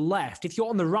 though, on the left, if you're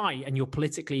on the right and you're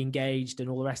politically engaged and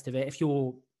all the rest of it, if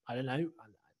you're, I don't know,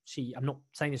 I'm not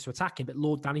saying this to attack him, but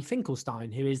Lord Danny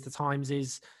Finkelstein, who is the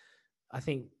Times' I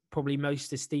think, probably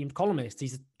most esteemed columnist.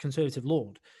 He's a Conservative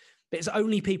Lord. But it's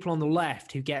only people on the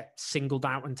left who get singled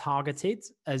out and targeted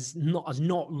as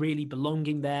not really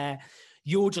belonging there.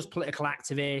 You're just political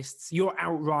activists. You're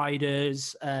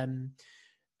outriders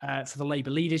for the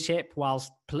Labour leadership,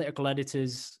 whilst political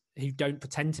editors who don't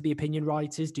pretend to be opinion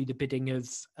writers do the bidding of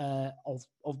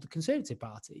the Conservative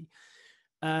Party.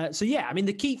 So yeah, I mean,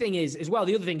 the key thing is, as well,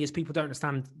 the other thing is people don't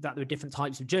understand that there are different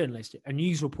types of journalists. A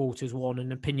news reporter is one,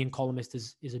 an opinion columnist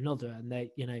is another. And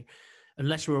they, you know,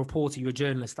 unless you're a reporter, you're a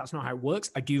journalist. That's not how it works.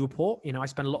 I do report, you know, I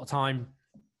spend a lot of time,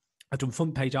 I've done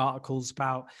front page articles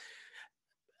about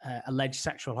alleged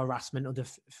sexual harassment under,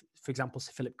 for example,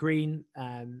 Sir Philip Green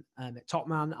at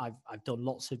Topman. I've done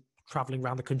lots of traveling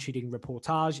around the country doing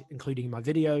reportage, including my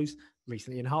videos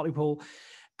recently in Hartlepool.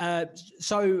 But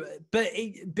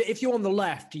if you're on the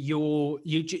left, you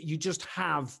just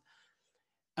have,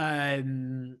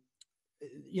 you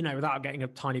know, without getting a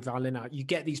tiny violin out, you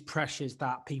get these pressures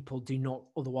that people do not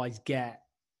otherwise get.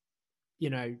 You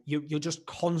know, you're just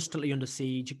constantly under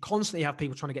siege. You constantly have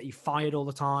people trying to get you fired all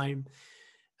the time.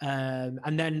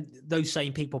 And then those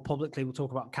same people publicly will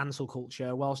talk about cancel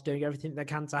culture whilst doing everything they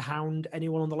can to hound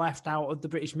anyone on the left out of the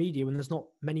British media when there's not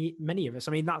many of us.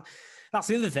 I mean, that's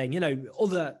the other thing, you know,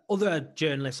 other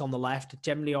journalists on the left,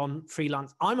 generally on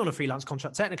freelance. I'm on a freelance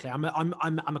contract. Technically, I'm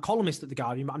a columnist at The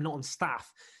Guardian, but I'm not on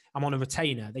staff. I'm on a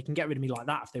retainer. They can get rid of me like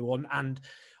that if they want. And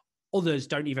others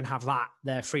don't even have that.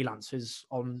 They're freelancers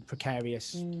on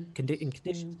precarious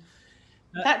conditions.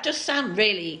 That does sound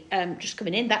really, just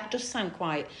coming in, that does sound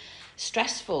quite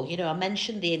stressful. You know, I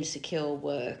mentioned the insecure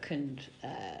work and,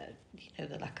 you know,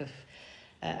 the lack of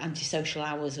antisocial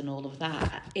hours and all of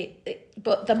that.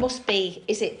 But there must be,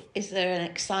 is there an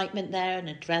excitement there, an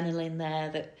adrenaline there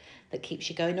that keeps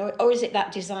you going? Or is it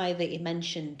that desire that you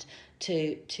mentioned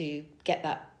to get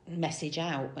that message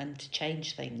out and to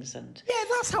change things? And yeah,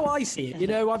 that's how I see it. You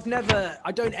know,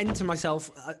 I don't enter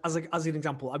myself as an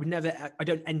example. I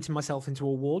don't enter myself into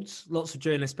awards. Lots of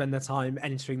journalists spend their time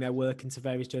entering their work into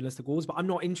various journalistic awards, but I'm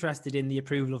not interested in the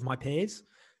approval of my peers.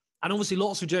 And obviously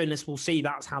lots of journalists will see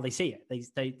that's how they see it.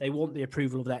 They want the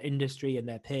approval of their industry and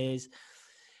their peers.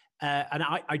 And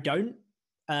I don't.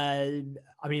 I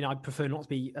mean, I prefer not to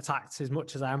be attacked as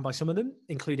much as I am by some of them,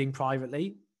 including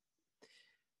privately.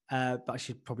 But I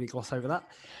should probably gloss over that.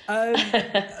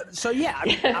 So yeah,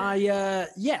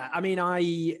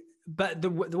 but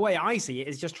the way I see it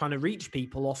is just trying to reach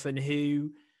people often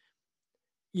who,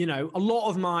 you know, a lot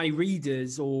of my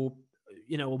readers or,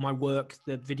 you know, my work,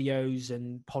 the videos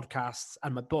and podcasts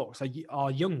and my books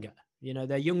are younger. You know,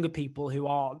 they're younger people who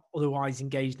are otherwise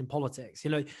engaged in politics.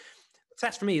 You know,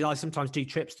 that's for me is I sometimes do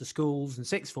trips to schools and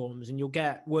sixth forms, and you'll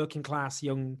get working class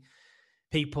young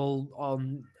people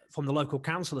from the local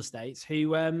council estates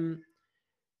who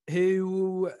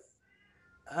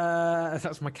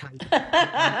that's my cat.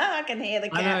 I can hear the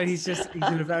cat. I know he's in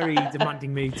a very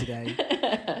demanding mood today.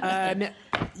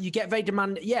 You get very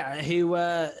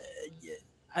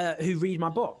who read my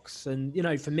books, and you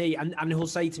know, for me, and who'll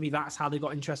say to me that's how they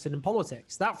got interested in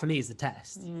politics. That for me is the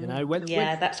test. You know,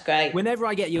 that's great. Whenever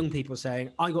I get young people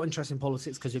saying I got interested in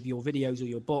politics because of your videos or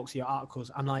your books, or your articles,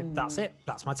 I'm like, that's it.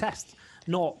 That's my test.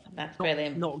 That's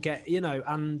brilliant. Not get, you know,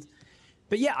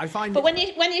 but yeah, I find. But when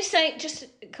you say, just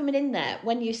coming in there,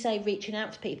 when you say reaching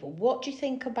out to people, what do you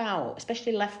think about,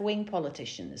 especially left-wing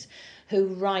politicians who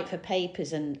write for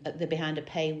papers and they're behind a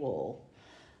paywall?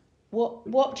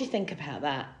 What do you think about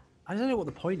that? I don't know what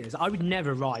the point is. I would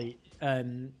never write.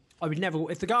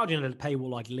 If the Guardian had a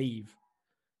paywall, I'd leave.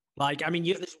 Like, I mean,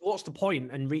 what's the point?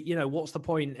 And you know, what's the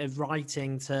point of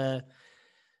writing to?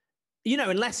 You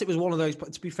know, unless it was one of those.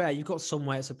 But to be fair, you've got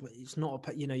somewhere. It's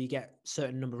not. You know, you get a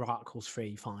certain number of articles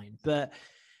free, fine. But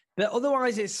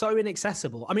otherwise, it's so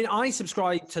inaccessible. I mean, I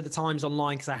subscribe to the Times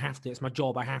online because I have to. It's my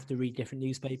job. I have to read different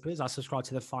newspapers. I subscribe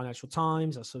to the Financial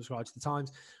Times. I subscribe to the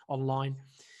Times online.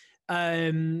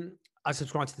 I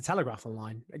subscribe to the Telegraph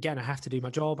online. Again, I have to do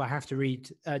my job. I have to read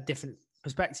different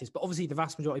perspectives. But obviously, the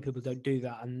vast majority of people don't do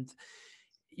that. And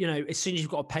you know, as soon as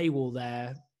you've got a paywall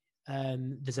there,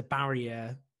 there's a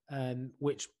barrier.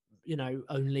 Which, you know,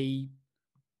 only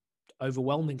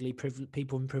overwhelmingly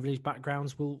people in privileged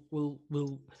backgrounds will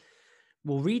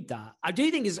read that. I do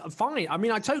think it's fine. I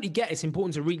mean, I totally get it's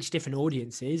important to reach different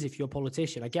audiences. If you're a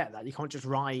politician, I get that. You can't just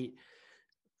write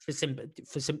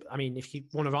I mean, if you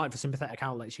want to write for sympathetic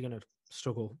outlets, you're going to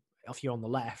struggle if you're on the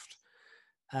left.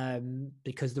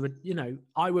 Because there were, you know,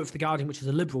 I work for The Guardian, which is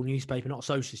a liberal newspaper, not a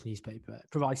socialist newspaper.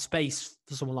 It provides space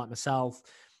for someone like myself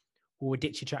or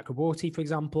Aditya Chakraborty, for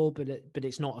example, but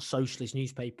it's not a socialist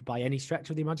newspaper by any stretch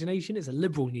of the imagination. It's a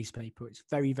liberal newspaper. It's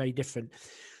very, very different.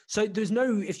 So there's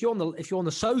no, if you're on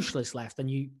the socialist left, then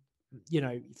you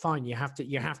know, fine, you have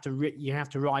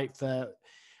to write for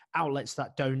outlets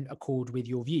that don't accord with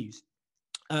your views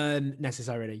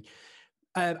necessarily.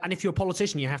 And if you're a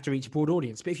politician, you have to reach a broad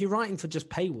audience. But if you're writing for just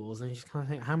paywalls, then you just kind of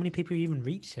think, how many people are you even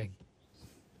reaching?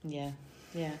 Yeah.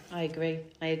 Yeah, I agree.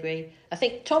 I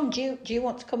think, Tom, do you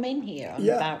want to come in here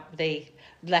about the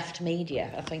left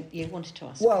media? I think you wanted to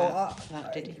ask about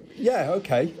that, did you? Yeah,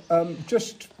 okay.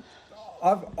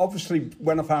 I've obviously,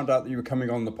 when I found out that you were coming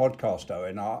on the podcast,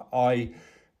 Owen, I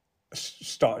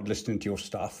started listening to your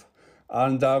stuff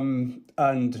and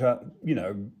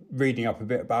reading up a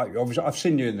bit about you. Obviously, I've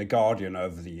seen you in The Guardian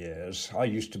over the years. I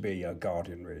used to be a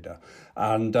Guardian reader,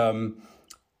 and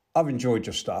I've enjoyed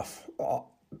your stuff,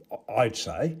 I'd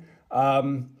say.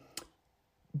 But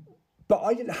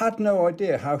I had no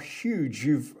idea how huge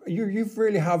you've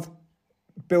really have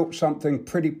built something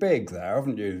pretty big there,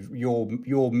 haven't you?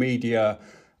 Your media,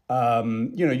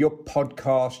 your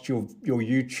podcast, your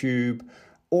YouTube,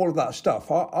 all of that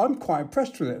stuff. I'm quite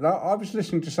impressed with it. I was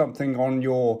listening to something on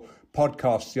your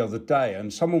podcast the other day,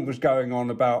 and someone was going on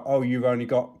about, you've only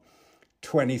got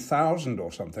 20,000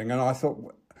 or something, and I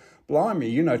thought,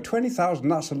 blimey, 20,000,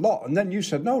 that's a lot. And then you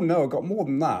said, no, I've got more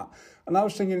than that. And I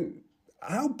was thinking,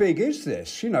 how big is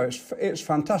this? It's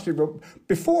fantastic. But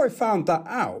before I found that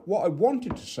out, what I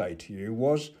wanted to say to you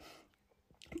was,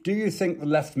 do you think the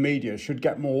left media should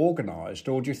get more organised,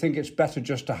 or do you think it's better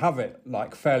just to have it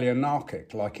like fairly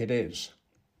anarchic like it is?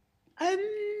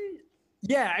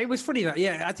 Yeah, it was funny that,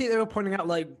 I think they were pointing out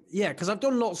because I've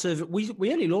done lots of,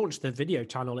 we only launched the video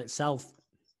channel itself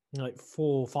like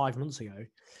 4 or 5 months ago.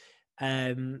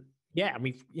 And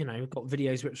we've got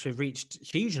videos which have reached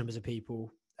huge numbers of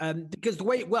people. Because the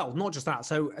way, not just that.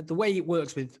 So the way it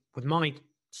works with my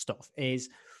stuff is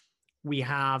we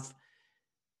have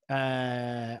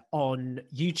on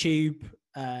YouTube,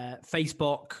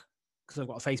 Facebook, because I've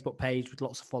got a Facebook page with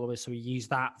lots of followers, so we use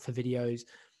that for videos.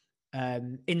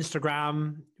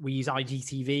 Instagram, we use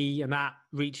IGTV, and that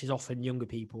reaches often younger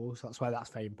people, so that's why that's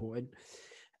very important.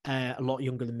 A lot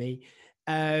younger than me.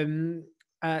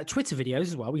 Twitter videos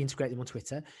as well, we integrate them on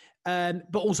Twitter,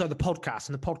 but also the podcast,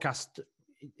 and the podcast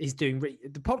is doing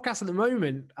the podcast at the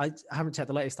moment. I haven't checked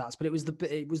the latest stats, but it was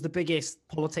the biggest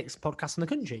politics podcast in the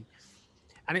country,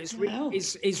 and it's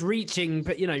reaching,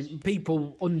 but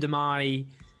people under the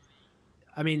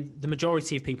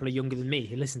majority of people are younger than me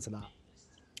who listen to that,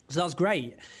 so that's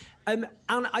great. And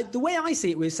the way I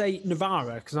see it was, say,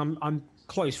 Novara, because I'm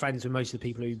close friends with most of the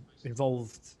people who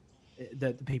involved,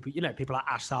 the people people like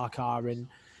Ash Sarkar and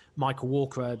Michael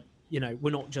Walker.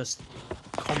 We're not just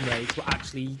comrades, we're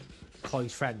actually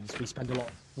close friends. We spend a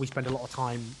lot of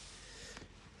time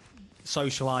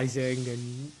socializing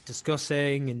and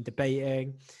discussing and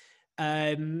debating.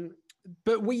 But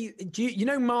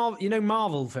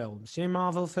Marvel films.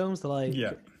 Marvel films? They're like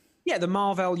the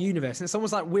Marvel universe. And it's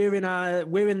almost like we're in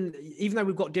even though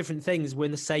we've got different things, we're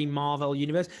in the same Marvel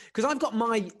universe. Because I've got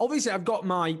my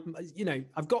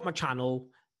channel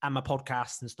and my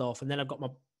podcast and stuff, and then I've got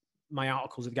my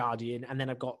articles with Guardian, and then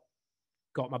I've got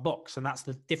my books, and that's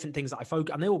the different things that I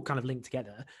focus, and they all kind of link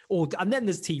together. And then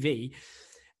there's TV,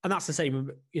 and that's the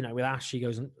same, with Ash. She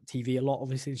goes on TV a lot,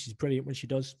 obviously. She's brilliant when she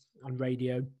does on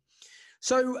radio.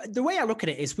 So the way I look at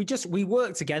it is we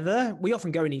work together. We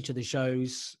often go in each other's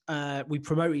shows. We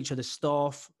promote each other's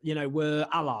stuff. We're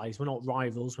allies. We're not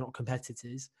rivals. We're not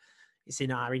competitors. It's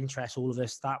in our interest, all of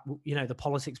us, that, the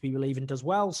politics we believe in does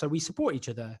well. So we support each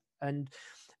other. And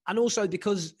also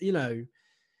because,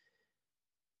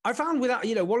 I found one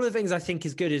of the things I think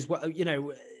is good is,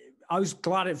 I was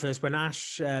glad at first when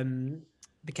Ash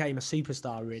became a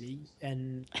superstar, really,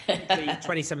 in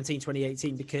 2017,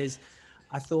 2018, because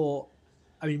I thought,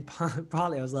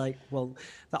 partly I was like, well,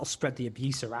 that'll spread the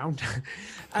abuse around.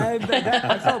 But then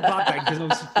I felt bad then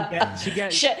because she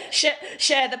gets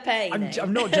share the pain.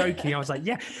 I'm not joking. I was like,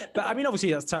 yeah, but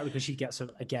obviously that's totally because she gets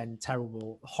again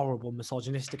terrible, horrible,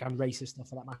 misogynistic and racist stuff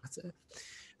for that matter.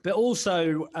 But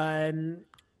also,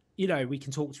 we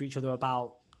can talk to each other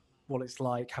about what it's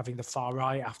like having the far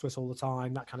right after us all the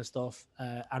time, that kind of stuff,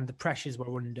 and the pressures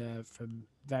we're under from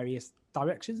various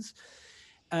directions.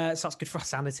 So that's good for our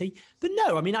sanity. But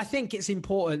no, I think it's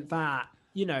important that,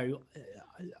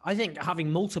 I think having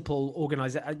multiple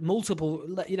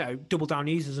Double Down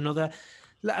News is another,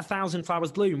 let 1,000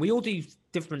 flowers bloom. We all do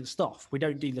different stuff. We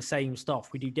don't do the same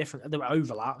stuff. We do different, there are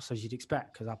overlaps, as you'd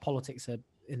expect, because our politics are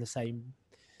in the same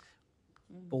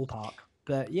ballpark.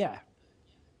 But yeah.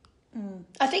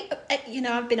 I think,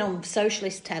 I've been on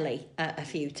socialist telly a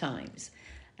few times.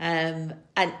 And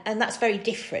that's very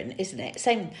different, isn't it?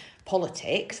 Same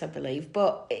politics, I believe,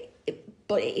 but it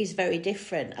is very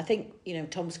different. I think,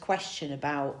 Tom's question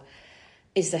about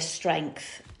is there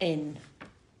strength in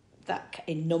that,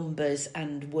 in numbers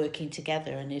and working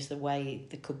together, and is the way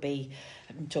there could be,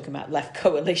 I'm talking about left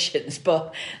coalitions,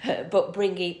 but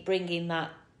bringing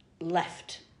that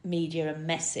left media and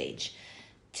message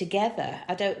together.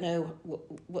 I don't know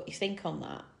what you think on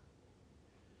that.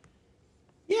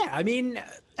 Yeah, I mean,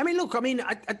 look,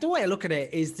 the way I look at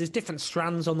it is there's different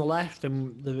strands on the left,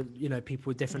 and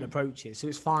people with different approaches. So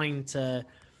it's fine to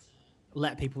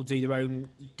let people do their own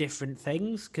different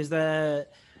things because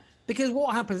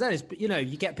what happens then is,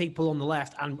 you get people on the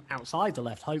left and outside the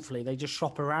left. Hopefully, they just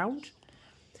shop around.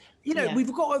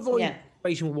 We've got to avoid a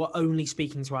situation where we're only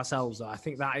speaking to ourselves. Though. I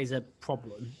think that is a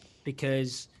problem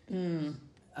because.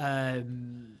 That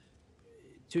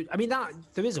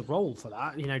there is a role for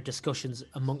that, discussions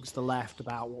amongst the left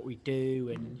about what we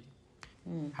do and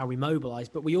how we mobilise,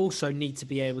 but we also need to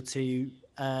be able to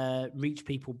reach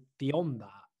people beyond that.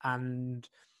 And,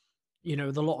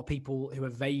 there's a lot of people who are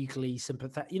vaguely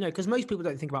sympathetic, because most people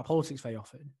don't think about politics very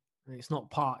often. It's not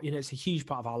part, it's a huge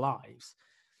part of our lives,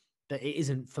 but it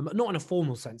isn't not in a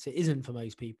formal sense, it isn't for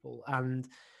most people. And,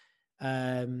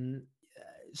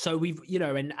 so we've,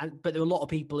 but there are a lot of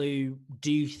people who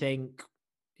do think,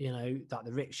 that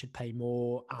the rich should pay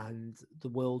more and the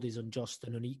world is unjust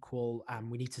and unequal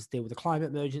and we need to deal with the climate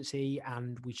emergency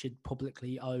and we should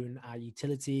publicly own our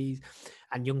utilities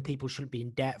and young people shouldn't be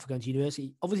in debt for going to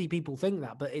university. Obviously, people think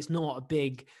that, but it's not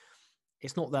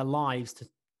their lives to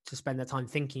spend their time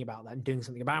thinking about that and doing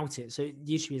something about it. So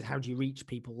the issue is, how do you reach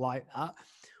people like that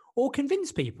or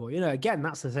convince people? Again,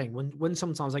 that's the thing. When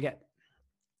sometimes I get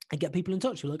people in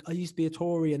touch who are like, I used to be a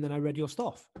Tory and then I read your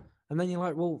stuff. And then you're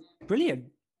like, well, brilliant.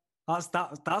 That's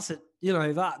it.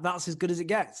 That's as good as it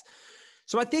gets.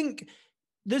 So I think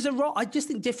I just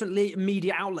think different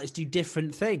media outlets do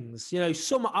different things.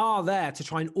 Some are there to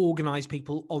try and organize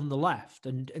people on the left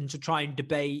and to try and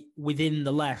debate within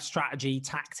the left strategy,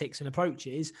 tactics and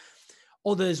approaches.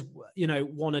 Others,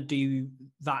 want to do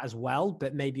that as well,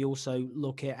 but maybe also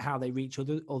look at how they reach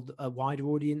a wider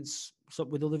audience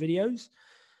with other videos.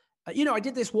 We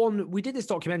did this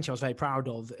documentary I was very proud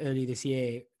of earlier this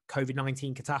year,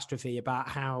 COVID-19 Catastrophe, about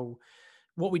how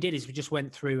what we did is we just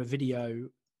went through a video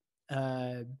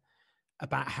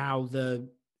about how the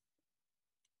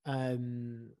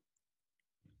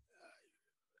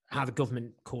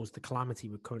government caused the calamity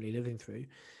we're currently living through.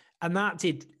 And that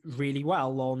did really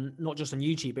well not just on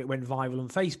YouTube, it went viral on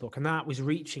Facebook. And that was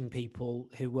reaching people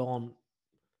who aren't,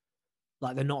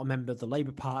 like, they're not a member of the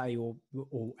Labour Party or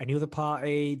any other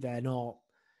party. They're not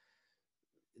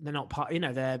part,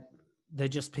 they're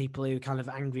just people who are kind of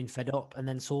angry and fed up and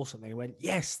then saw something and went,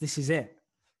 yes, this is it.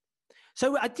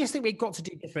 So I just think we've got to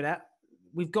do different.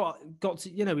 We've got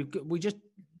to, we just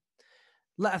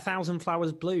let 1,000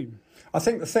 flowers bloom. I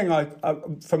think the thing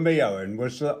for me, Owen,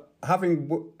 was that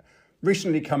having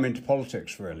recently come into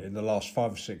politics, really, in the last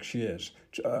 5 or 6 years,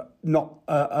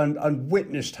 and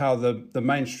witnessed how the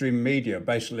mainstream media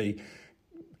basically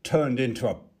turned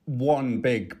into one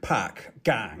big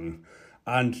gang,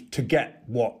 and to get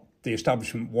what the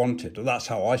establishment wanted. That's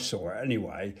how I saw it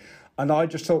anyway. And I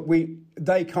just thought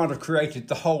they kind of created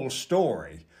the whole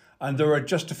story. And there are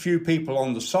just a few people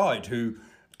on the side who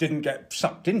didn't get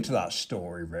sucked into that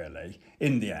story, really,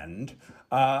 in the end.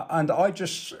 And I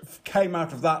just came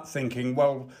out of that thinking,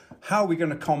 well, how are we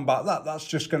going to combat that? That's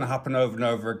just going to happen over and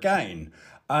over again.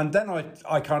 And then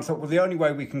I kind of thought, well, the only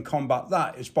way we can combat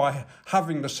that is by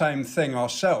having the same thing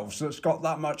ourselves that's got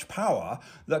that much power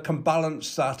that can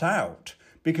balance that out.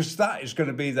 Because that is going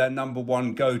to be their number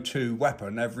one go-to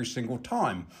weapon every single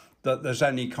time that there's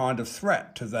any kind of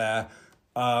threat to their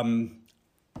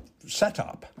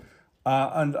setup.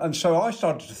 And so I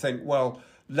started to think, well,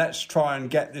 let's try and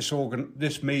get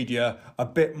this media a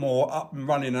bit more up and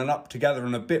running and up together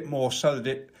and a bit more so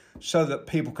that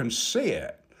people can see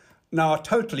it. Now, I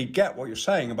totally get what you're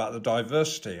saying about the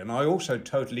diversity, and I also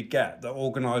totally get that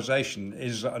organisation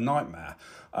is a nightmare.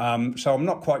 So I'm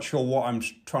not quite sure what I'm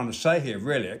trying to say here,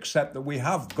 really, except that we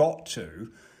have got to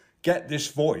get this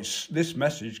voice, this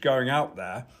message going out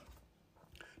there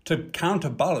to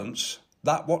counterbalance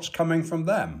what's coming from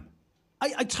them.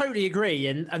 I totally agree,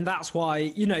 and that's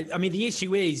why, the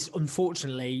issue is,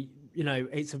 unfortunately,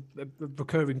 it's a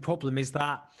recurring problem, is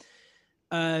that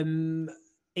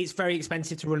it's very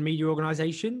expensive to run media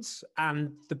organisations,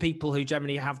 and the people who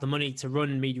generally have the money to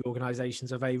run media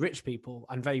organisations are very rich people,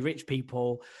 and very rich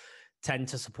people tend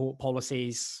to support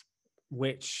policies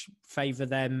which favour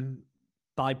them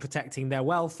by protecting their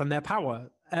wealth and their power.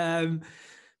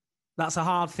 That's a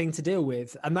hard thing to deal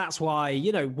with. And that's why,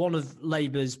 one of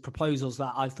Labour's proposals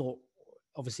that I thought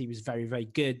obviously was very, very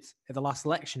good at the last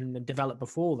election and developed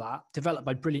before that, developed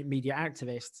by brilliant media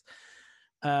activists,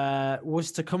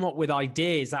 was to come up with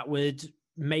ideas that would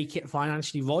make it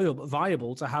financially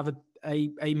viable to have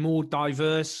a more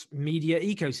diverse media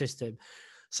ecosystem.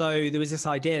 So there was this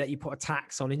idea that you put a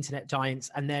tax on internet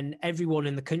giants, and then everyone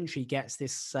in the country gets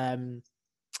this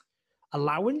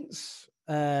allowance,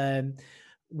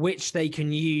 which they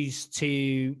can use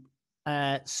to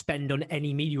spend on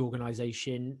any media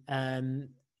organization,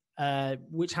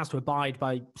 which has to abide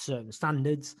by certain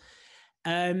standards.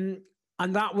 And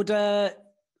that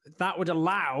would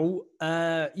allow,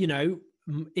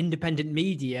 independent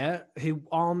media who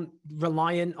aren't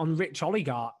reliant on rich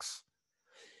oligarchs.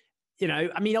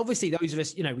 Obviously those of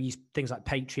us, we use things like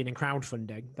Patreon and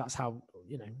crowdfunding. That's how,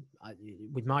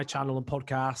 with my channel and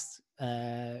podcast,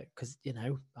 because,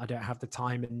 I don't have the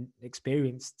time and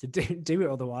experience to do it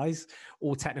otherwise,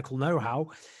 or technical know-how.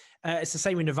 It's the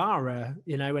same with Novara,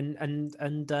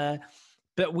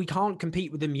 but we can't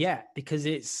compete with them yet because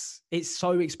it's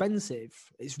so expensive.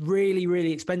 It's really,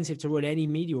 really expensive to run any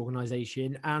media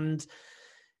organization. And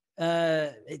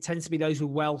it tends to be those with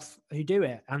wealth who do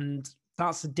it. And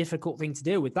that's a difficult thing to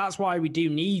deal with. That's why we do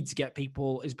need to get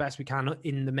people as best we can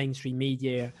in the mainstream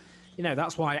media.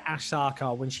 That's why Ash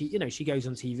Sarkar, when she goes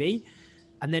on TV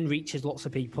and then reaches lots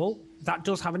of people, that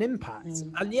does have an impact.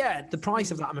 And yeah, the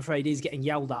price of that, I'm afraid, is getting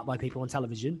yelled at by people on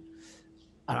television.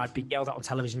 And I've been yelled at on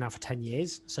television now for 10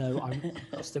 years. So I'm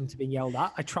accustomed to being yelled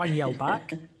at. I try and yell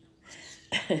back.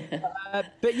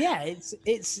 But yeah, it's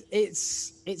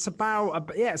about,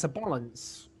 it's a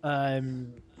balance.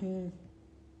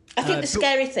 I think the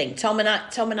scary thing, Tom and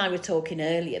I were talking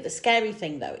earlier, the scary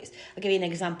thing though is, I'll give you an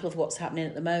example of what's happening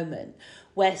at the moment,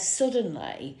 where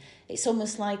suddenly it's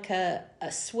almost like a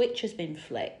switch has been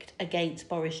flicked against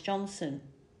Boris Johnson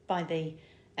by the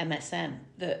MSM,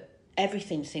 that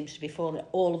everything seems to be falling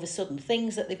all of a sudden,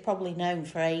 things that they've probably known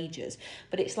for ages,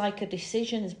 but it's like a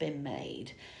decision has been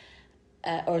made.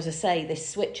 Or as I say, this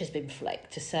switch has been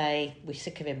flicked to say, we're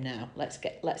sick of him now, let's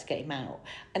get him out.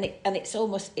 And it's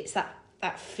almost, it's that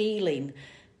feeling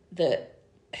that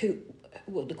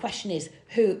the question is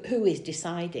who is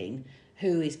deciding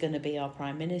who is going to be our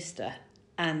Prime Minister,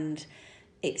 and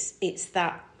it's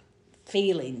that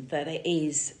feeling that it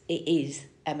is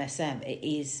MSM, it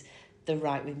is the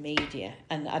right-wing media.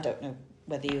 And I don't know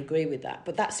whether you agree with that,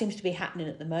 but that seems to be happening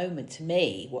at the moment. To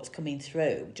me, what's coming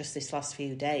through just this last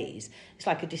few days, it's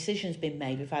like a decision's been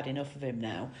made, we've had enough of him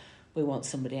now, we want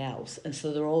somebody else. And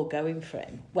so they're all going for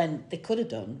him when they could have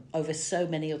done over so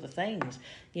many other things.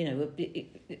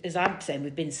 As I'm saying,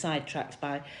 we've been sidetracked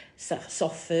by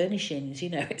soft furnishings,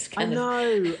 it's kind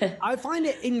of... I find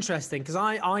it interesting because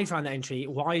I find that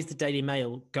interesting. Why is the Daily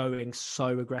Mail going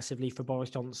so aggressively for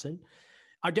Boris Johnson?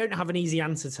 I don't have an easy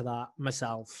answer to that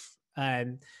myself.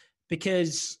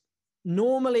 Because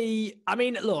normally,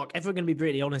 look, if we're going to be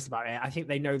really honest about it, I think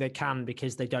they know they can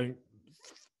because they don't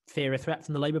fear a threat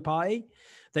from the Labour Party.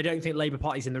 They don't think Labour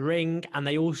Party's in the ring, and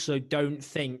they also don't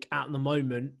think at the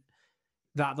moment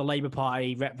that the Labour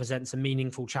Party represents a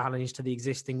meaningful challenge to the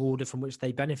existing order from which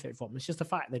they benefit from. It's just a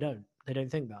fact. They don't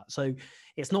think that. So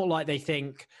it's not like they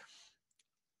think,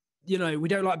 we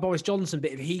don't like Boris Johnson,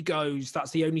 but if he goes,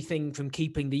 that's the only thing from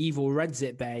keeping the evil Reds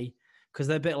at bay, because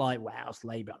they're a bit like, wow, it's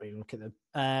Labour. Look at them.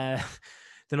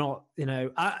 They're not,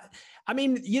 the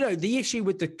issue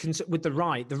with the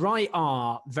right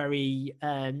are very,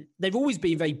 they've always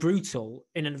been very brutal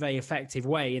in a very effective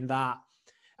way in that,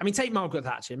 take Margaret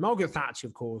Thatcher. Margaret Thatcher,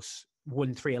 of course,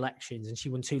 won 3 elections and she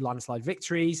won 2 landslide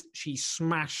victories. She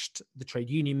smashed the trade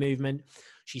union movement.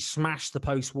 She smashed the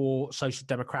post-war social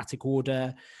democratic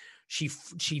order. She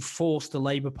forced the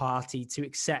Labour Party to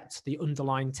accept the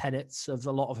underlying tenets of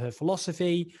a lot of her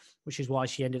philosophy, which is why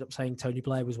she ended up saying Tony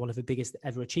Blair was one of her biggest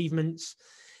ever achievements.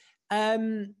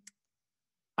 And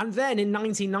then in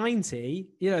 1990,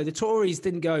 the Tories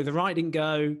didn't go, the right didn't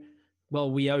go,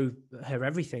 well, we owe her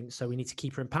everything, so we need to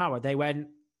keep her in power. They went,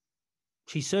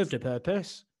 she served her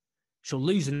purpose. She'll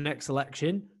lose the next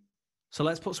election, so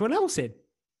let's put someone else in.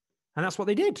 And that's what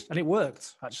they did, and it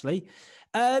worked, actually.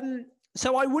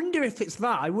 So I wonder if it's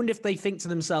that. I wonder if they think to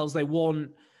themselves they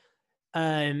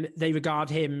regard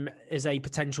him as a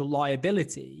potential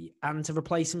liability and to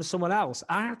replace him with someone else.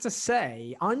 I have to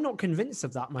say, I'm not convinced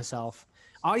of that myself.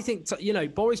 I think,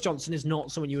 Boris Johnson is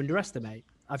not someone you underestimate.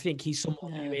 I think he's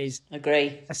someone who is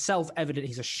a self-evident.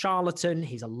 He's a charlatan.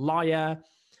 He's a liar.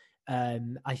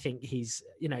 I think he's,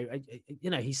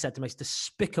 he said the most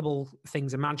despicable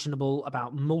things imaginable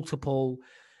about multiple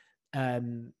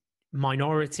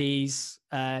minorities,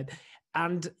 and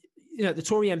the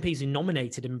Tory MPs who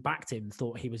nominated him and backed him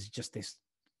thought he was just this.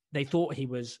 They thought he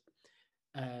was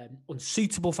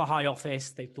unsuitable for high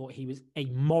office. They thought he was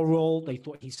amoral. They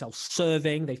thought he's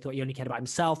self-serving. They thought he only cared about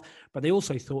himself. But they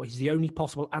also thought he's the only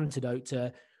possible antidote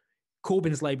to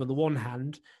Corbyn's Labour on the one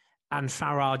hand and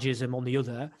Farageism on the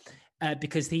other.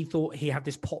 because he thought he had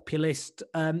this populist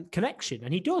connection,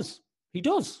 and he does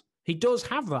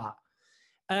have that.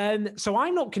 So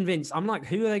I'm not convinced. I'm like,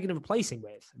 who are they going to replace him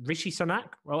with? Rishi Sunak?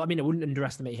 Well, I mean, I wouldn't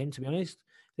underestimate him, to be honest.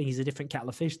 I think he's a different kettle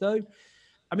of fish, though.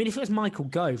 I mean, if it was Michael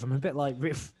Gove, I'm a bit like...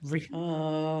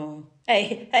 Oh.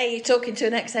 Hey, you're talking to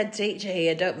an ex-head teacher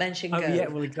here. Don't mention Gove. Yeah,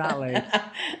 well, exactly.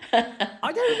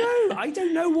 I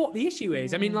don't know what the issue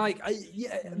is. I mean, like,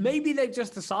 maybe they've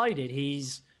just decided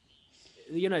he's...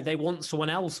 they want someone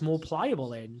else more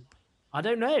pliable in. I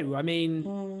don't know. I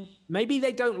mean, maybe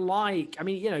they don't like... I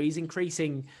mean, he's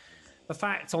increasing... The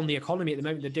fact on the economy at the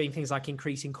moment, they're doing things like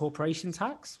increasing corporation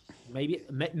tax.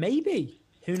 Maybe.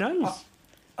 Who knows?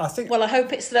 I think. Well, I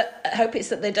hope it's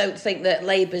that they don't think that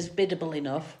Labour's biddable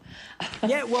enough.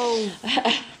 Yeah, well,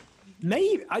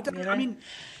 maybe I don't. I mean,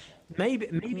 maybe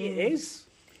it is.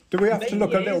 Do we have to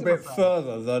look a little bit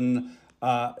further than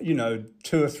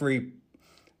 2 or 3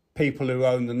 people who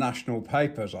own the national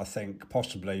papers? I think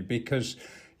possibly because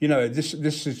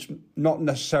this is not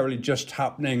necessarily just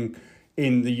happening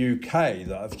in the UK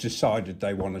that have decided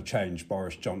they want to change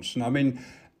Boris Johnson. I mean,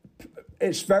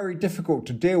 it's very difficult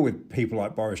to deal with people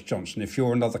like Boris Johnson if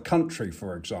you're another country,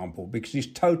 for example, because he's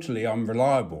totally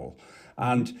unreliable,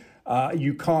 and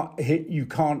you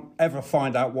can't ever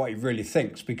find out what he really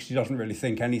thinks because he doesn't really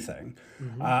think anything.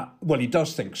 Mm-hmm. Well, he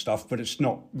does think stuff, but it's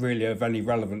not really of any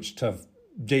relevance to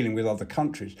dealing with other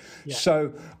countries. Yeah.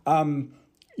 So,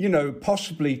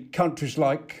 possibly countries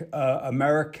like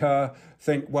America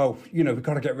think, well, we've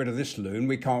got to get rid of this loon.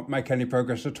 We can't make any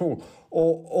progress at all.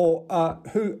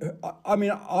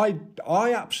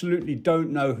 I absolutely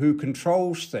don't know who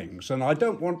controls things, and I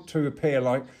don't want to appear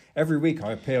like every week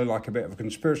I appear like a bit of a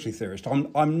conspiracy theorist.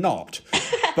 I'm not.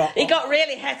 But he got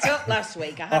really het up last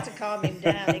week. I had to calm him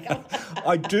down.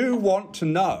 I do want to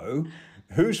know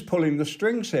who's pulling the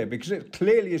strings here, because it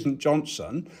clearly isn't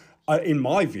Johnson, in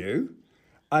my view.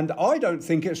 And I don't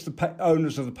think it's the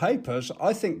owners of the papers.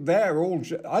 I think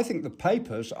the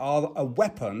papers are a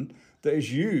weapon that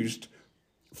is used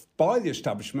by the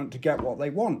establishment to get what they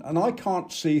want. And I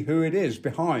can't see who it is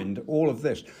behind all of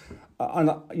this. I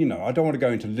don't want to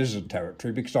go into lizard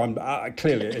territory because I'm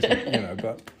clearly it isn't,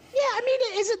 but... Yeah, I mean,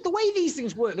 it isn't the way these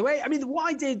things work. What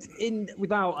I did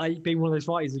without being one of those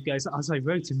fighters that goes, as I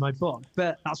wrote in my book,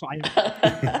 but that's what I am.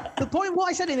 The point, what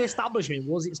I said in the establishment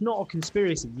was it's not a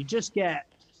conspiracy. You just get,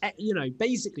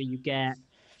 basically you get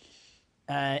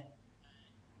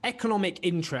economic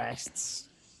interests,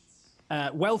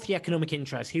 wealthy economic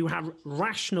interests who have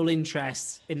rational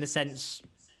interests in the sense,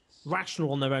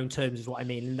 rational on their own terms is what I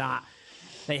mean, in that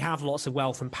they have lots of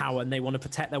wealth and power and they want to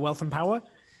protect their wealth and power,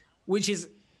 which is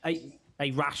a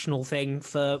rational thing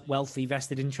for wealthy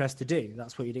vested interests to do.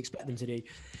 That's what you'd expect them to do.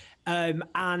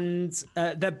 And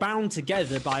they're bound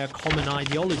together by a common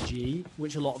ideology,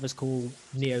 which a lot of us call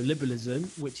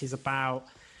neoliberalism, which is about,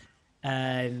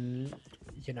 where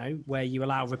you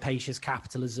allow rapacious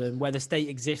capitalism, where the state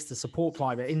exists to support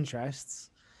private interests.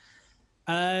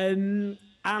 And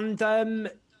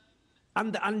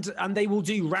they will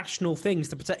do rational things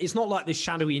to protect. It's not like the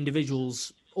shadowy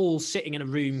individuals all sitting in a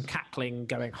room cackling,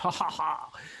 going ha ha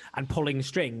ha, and pulling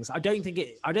strings. I don't think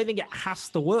it has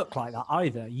to work like that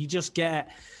either. You just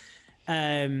get,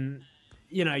 you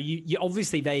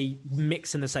obviously they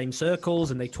mix in the same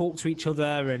circles and they talk to each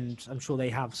other, and I'm sure they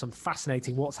have some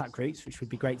fascinating WhatsApp groups, which would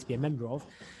be great to be a member of.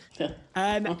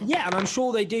 And I'm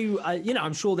sure they do.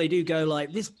 I'm sure they do go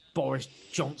like this Boris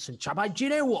Johnson chap. Do you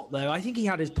know what though? I think he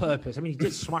had his purpose. I mean, he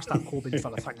did smash that Corbyn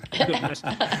fella, thank goodness.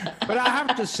 But I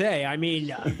have to say, I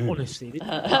mean, honestly,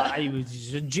 it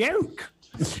was a joke.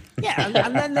 Yeah,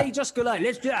 and then they just go like,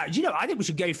 let's do that. I think we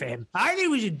should go for him. I think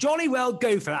we should jolly well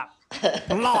go for that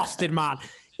blasted man.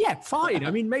 Yeah, fine. I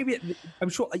mean, maybe I'm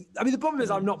sure. I mean, the problem is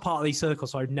I'm not part of these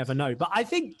circles, so I'd never know. But I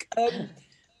think, I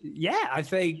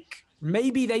think.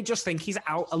 Maybe they just think he's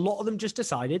out. A lot of them just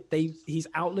decided he's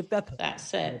outlived their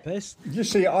purpose. That's it. You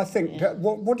see, I think,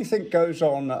 what do you think goes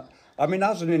on? I mean,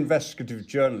 as an investigative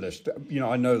journalist,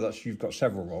 I know that you've got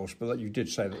several roles, but you did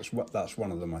say that's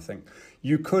one of them, I think.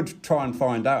 You could try and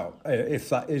find out if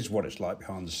that is what it's like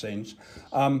behind the scenes.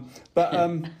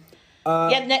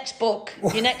 Next book.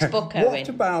 Your next book, Owen. What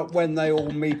about when they all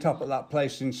meet up at that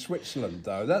place in Switzerland,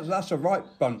 though? That's a right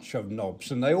bunch of knobs,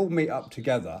 and they all meet up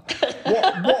together.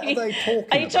 What are they talking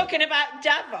about? Are you talking about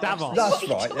Davos? That's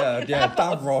right, yeah,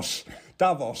 Davos.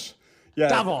 Yeah.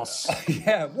 Davos.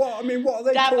 Yeah, what are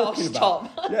they talking about? Tom.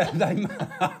 Yeah,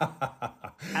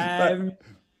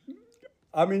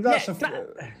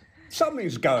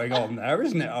 something's going on there,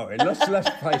 isn't it, Owen? Let's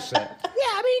face it.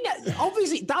 Yeah, I mean,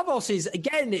 obviously Davos is,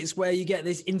 again, it's where you get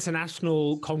this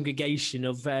international congregation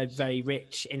of very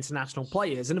rich international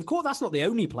players. And of course, that's not the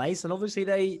only place. And obviously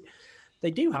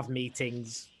they do have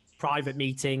meetings, private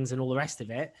meetings and all the rest of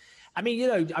it. I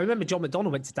mean, I remember John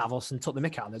McDonnell went to Davos and took the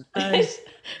mick out of them.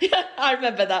 Yeah, I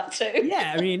remember that too.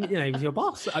 Yeah, I mean, he was your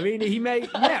boss. I mean,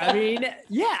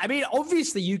 I mean,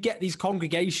 obviously you get these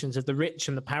congregations of the rich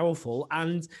and the powerful,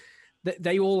 and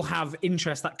they all have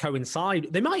interests that coincide.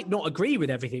 They might not agree with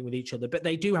everything with each other, but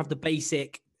they do have the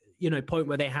basic, point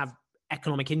where they have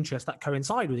economic interests that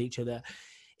coincide with each other.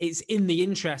 It's in the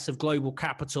interest of global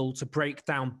capital to break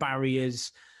down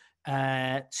barriers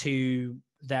to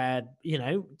their,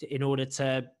 in order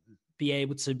to be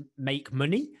able to make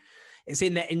money. It's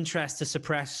in their interest to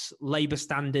suppress labor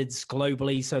standards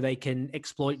globally so they can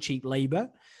exploit cheap labor.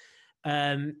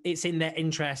 It's in their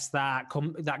interest that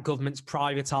governments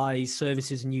privatize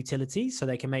services and utilities so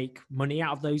they can make money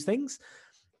out of those things.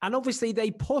 And obviously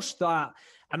they push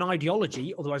an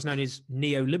ideology, otherwise known as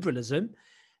neoliberalism,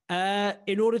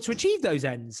 in order to achieve those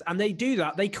ends. And they do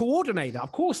that. They coordinate that.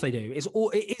 Of course they do.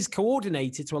 It is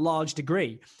coordinated to a large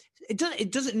degree.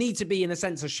 It doesn't need to be, in a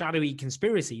sense, a shadowy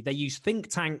conspiracy. They use think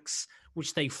tanks,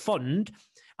 which they fund.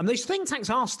 And those think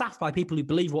tanks are staffed by people who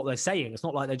believe what they're saying. It's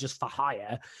not like they're just for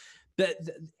hire. But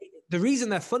the reason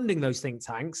they're funding those think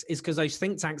tanks is because those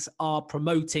think tanks are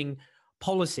promoting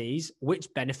policies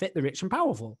which benefit the rich and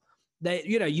powerful.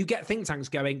 You get think tanks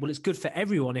going, well, it's good for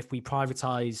everyone if we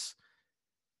privatize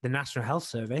the National Health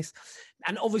Service.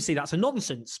 And obviously that's a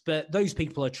nonsense, but those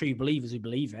people are true believers who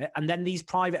believe it. And then these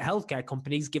private healthcare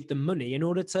companies give them money in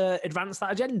order to advance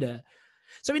that agenda.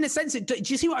 So in a sense, do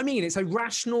you see what I mean? It's a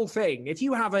rational thing. If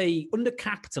you have under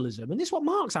capitalism, and this is what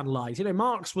Marx analysed,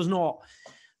 Marx was not,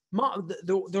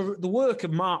 the work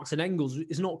of Marx and Engels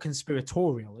is not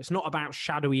conspiratorial. It's not about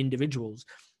shadowy individuals.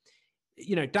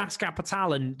 Das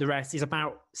Kapital and the rest is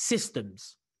about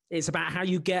systems. It's about how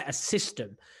you get a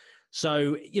system.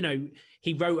 So,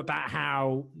 he wrote about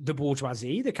how the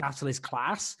bourgeoisie, the capitalist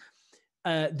class,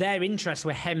 their interests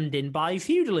were hemmed in by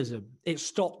feudalism. It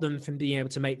stopped them from being able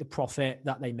to make the profit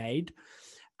that they made.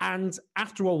 And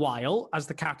after a while, as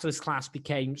the capitalist class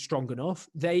became strong enough,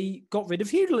 they got rid of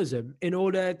feudalism in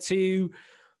order to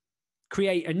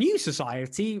create a new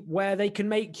society where they can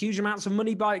make huge amounts of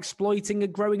money by exploiting a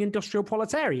growing industrial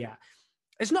proletariat.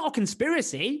 It's not a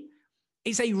conspiracy.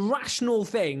 It's a rational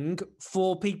thing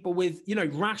for people with,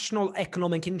 rational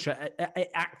economic interest.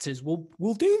 Actors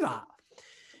will do that.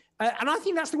 And I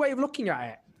think that's the way of looking at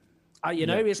it.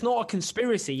 It's not a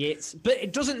conspiracy. But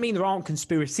it doesn't mean there aren't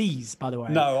conspiracies, by the way.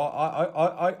 No,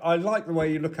 I like the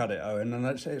way you look at it, Owen, and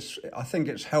I think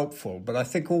it's helpful. But I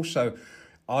think also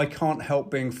I can't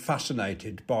help being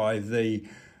fascinated by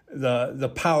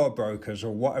the power brokers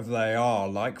or whatever they are.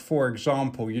 Like, for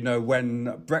example, when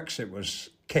Brexit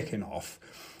was kicking off,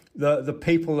 the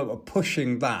people that were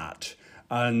pushing that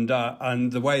and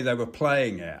the way they were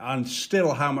playing it, and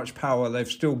still how much power they've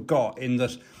still got in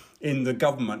the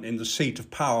government, in the seat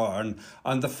of power,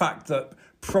 and the fact that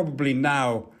probably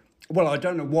now, well, I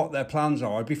don't know what their plans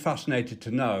are. I'd be fascinated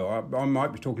to know. I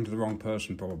might be talking to the wrong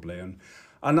person probably, and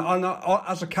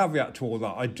as a caveat to all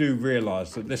that, I do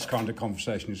realise that this kind of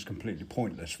conversation is completely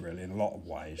pointless, really, in a lot of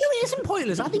ways. No, it isn't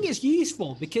pointless. I think it's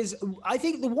useful because I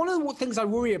think one of the things I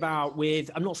worry about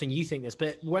I'm not saying you think this,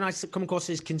 but when I come across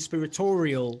this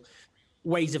conspiratorial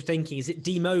ways of thinking is it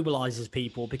demobilizes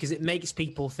people because it makes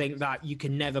people think that you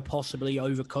can never possibly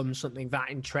overcome something that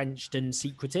entrenched and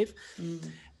secretive.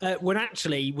 When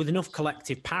actually, with enough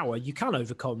collective power, you can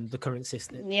overcome the current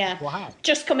system. Yeah.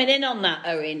 Just coming in on that,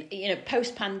 Owen,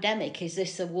 post-pandemic, is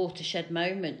this a watershed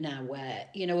moment now where,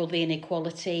 all the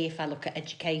inequality, if I look at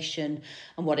education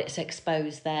and what it's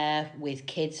exposed there with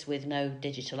kids with no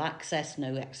digital access,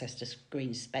 no access to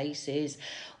screen spaces,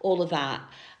 all of that,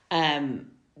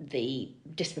 the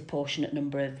disproportionate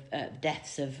number of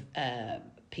deaths of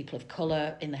people of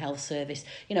colour in the health service,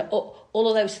 all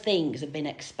of those things have been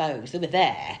exposed. They were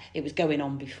there. It was going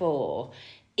on before.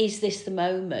 Is this the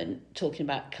moment, talking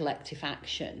about collective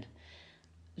action,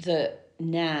 that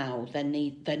now there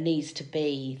needs to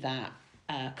be that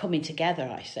coming together,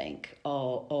 I think,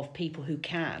 of people who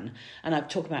can, and I've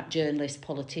talked about journalists,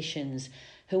 politicians,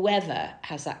 whoever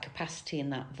has that capacity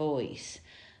and that voice.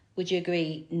 Would you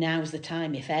agree now's the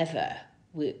time, if ever,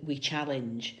 we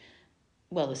challenge,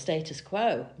 the status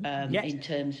quo Yes. in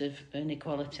terms of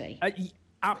inequality?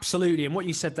 Absolutely. And what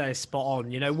you said there is spot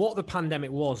on. What the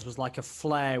pandemic was like a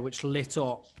flare which lit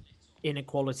up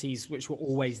inequalities which were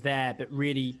always there, but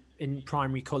really in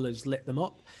primary colours lit them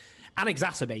up and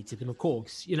exacerbated them, of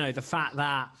course. The fact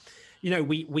that,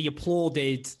 we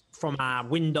applauded from our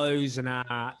windows and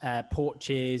our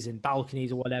porches and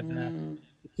balconies or whatever.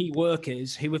 Key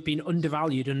workers who have been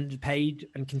undervalued and underpaid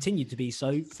and continue to be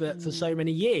so for so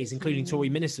many years, including Tory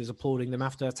ministers applauding them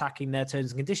after attacking their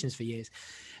terms and conditions for years.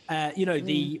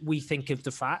 We think of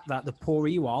the fact that the poorer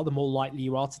you are, the more likely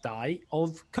you are to die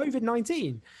of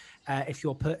COVID-19. If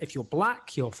you're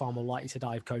black, you're far more likely to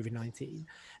die of COVID-19.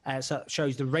 So it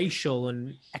shows the racial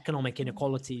and economic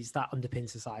inequalities that underpin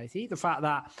society. The fact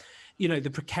that, the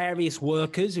precarious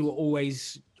workers who are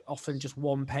always often just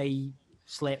one pay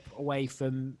slip away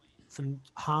from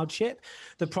hardship,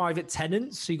 the private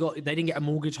tenants who they didn't get a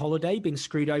mortgage holiday, being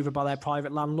screwed over by their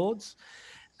private landlords.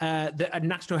 A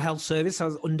National Health Service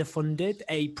that's underfunded,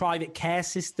 a private care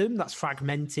system that's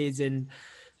fragmented and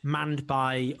manned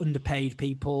by underpaid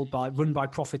people, run by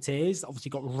profiteers, obviously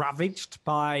got ravaged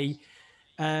by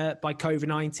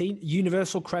COVID-19.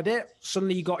 Universal credit,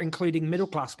 suddenly you got including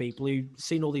middle-class people who've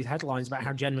seen all these headlines about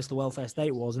how generous the welfare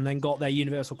state was and then got their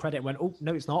universal credit and went, oh,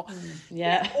 no, it's not.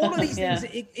 Yeah. All of these things,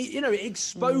 it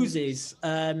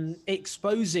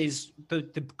exposes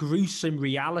the gruesome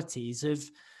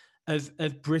realities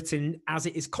of Britain as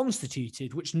it is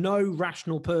constituted, which no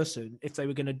rational person, if they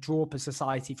were going to draw up a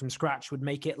society from scratch, would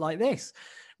make it like this,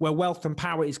 where wealth and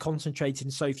power is concentrated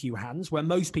in so few hands, where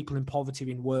most people in poverty are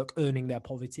in work earning their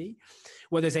poverty,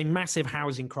 where there's a massive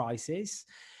housing crisis,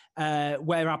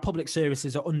 where our public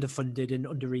services are underfunded and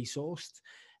under-resourced.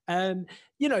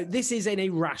 This is an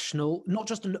irrational, not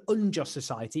just an unjust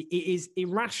society, it is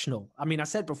irrational. I mean, I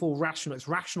said before, rational. It's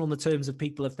rational in the terms of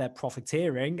people if they're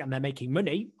profiteering and they're making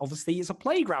money. Obviously, it's a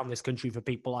playground, this country, for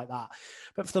people like that.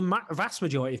 But for the vast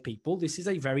majority of people, this is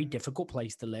a very difficult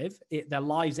place to live. Their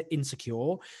lives are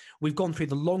insecure. We've gone through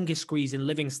the longest squeeze in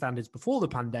living standards before the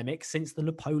pandemic since the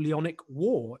Napoleonic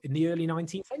War in the early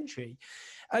 19th century.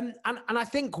 And I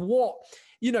think what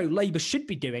Labour should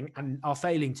be doing and are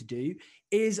failing to do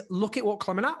is look at what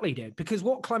Clement Attlee did, because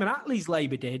what Clement Attlee's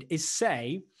Labour did is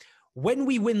say, when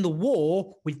we win the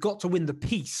war, we've got to win the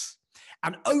peace.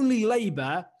 And only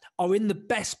Labour are in the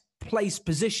best placed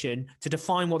position to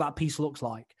define what that peace looks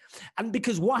like. And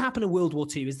because what happened in World War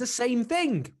II is the same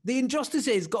thing. The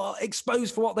injustices got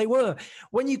exposed for what they were.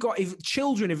 When you got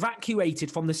children evacuated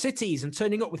from the cities and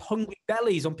turning up with hungry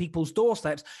bellies on people's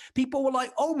doorsteps, people were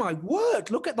like, oh my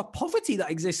word, look at the poverty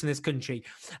that exists in this country.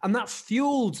 And that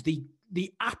fueled the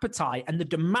appetite and the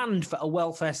demand for a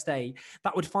welfare state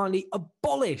that would finally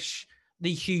abolish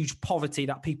the huge poverty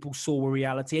that people saw were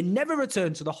reality and never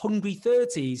return to the hungry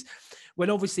 30s, when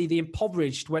obviously the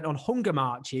impoverished went on hunger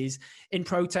marches in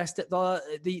protest at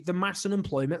the mass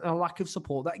unemployment and a lack of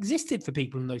support that existed for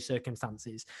people in those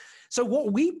circumstances. So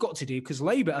what we've got to do, because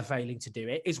Labour are failing to do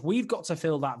it, is we've got to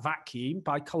fill that vacuum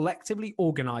by collectively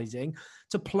organising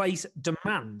to place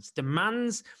demands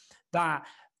that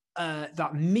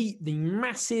meet the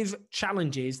massive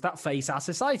challenges that face our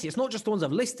society. It's not just the ones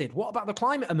I've listed. What about the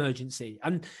climate emergency?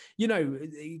 And,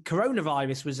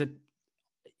 coronavirus was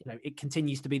it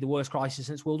continues to be the worst crisis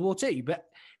since World War II, but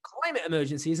climate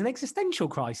emergency is an existential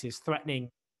crisis threatening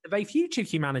the very future of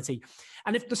humanity.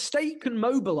 And if the state can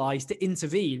mobilise to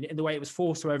intervene in the way it was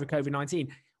forced to over COVID-19,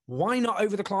 why not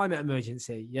over the climate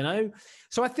emergency,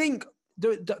 So I think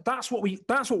that's what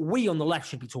we on the left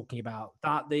should be talking about,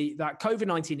 that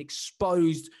COVID-19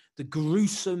 exposed the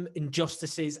gruesome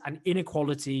injustices and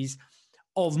inequalities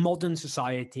of modern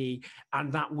society,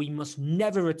 and that we must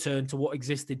never return to what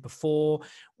existed before,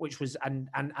 which was and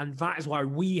that is why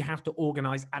we have to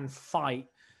organise and fight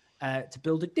to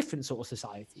build a different sort of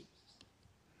society.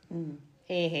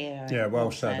 Hear, hear. Yeah,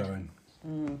 well said,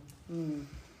 Owen.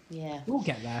 Yeah, we'll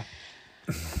get there.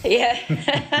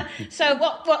 Yeah. So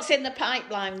what's in the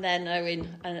pipeline then,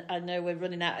 Owen? I know we're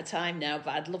running out of time now,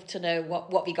 but I'd love to know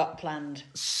what we got planned.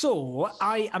 So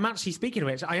I am actually, speaking of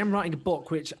which, I am writing a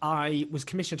book which I was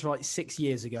commissioned to write 6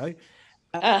 years ago,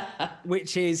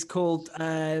 which is called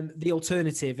The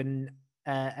Alternative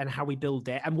and how we build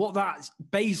it. And what that's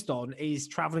based on is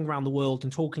traveling around the world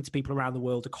and talking to people around the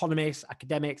world, economists,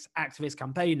 academics, activists,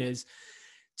 campaigners,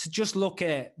 to just look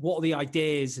at what are the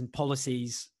ideas and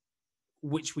policies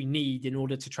which we need in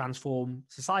order to transform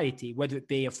society, whether it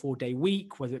be a 4-day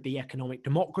week, whether it be economic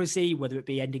democracy, whether it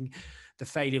be ending the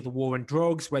failure of the war on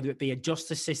drugs, whether it be a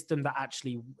justice system that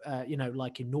actually,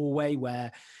 like in Norway,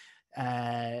 where,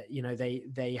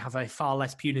 they have a far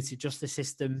less punitive justice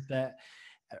system, but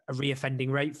a reoffending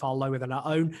rate far lower than our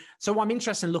own. So I'm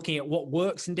interested in looking at what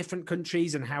works in different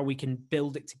countries and how we can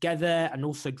build it together, and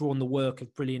also draw on the work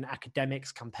of brilliant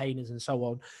academics, campaigners, and so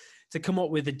on, to come up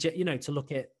with to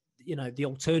look at the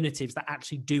alternatives that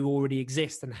actually do already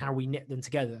exist and how we knit them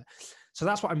together. So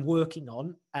that's what I'm working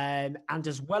on. And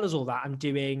as well as all that, I'm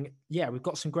doing, we've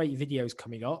got some great videos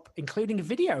coming up, including a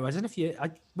video. I don't know if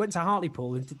I went to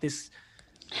Hartlepool and did this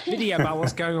video about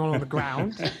what's going on the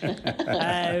ground.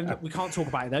 We can't talk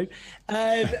about it though.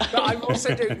 But I'm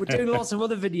also we're doing lots of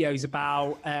other videos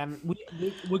about,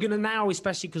 we're going to now,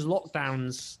 especially because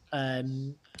lockdowns,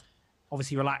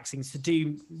 obviously relaxing, to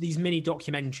do these mini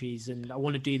documentaries, and I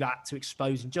want to do that to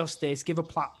expose injustice, give a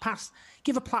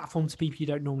platform to people you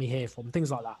don't normally hear from,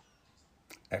 things like that.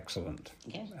 Excellent.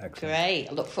 Yeah, Excellent. Great.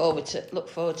 I look forward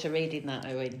to reading that,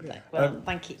 Owen. Well,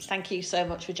 thank you so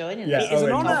much for joining us. It is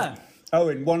an honour.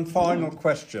 Owen, one final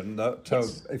question that,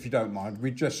 yes. If you don't mind,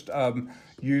 we just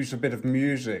use a bit of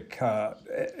music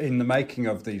in the making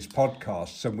of these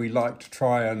podcasts, and we like to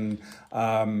try and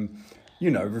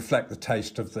reflect the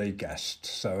taste of the guest.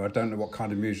 So I don't know what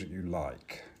kind of music you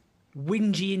like.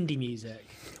 Whingy indie music.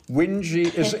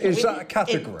 Whingy, is that a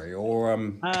category or?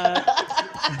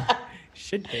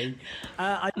 Should be.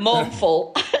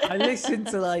 Mournful. I listen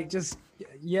to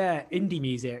indie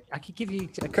music. I could give you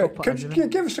a couple.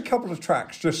 Give us a couple of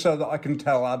tracks just so that I can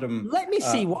tell Adam. Let me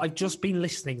see what I've just been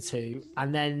listening to,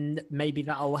 and then maybe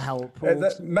that'll help.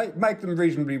 Make them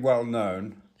reasonably well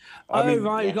known. You've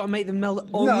got to make them melt.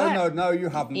 No, you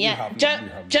haven't. Yeah, you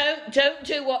haven't. Don't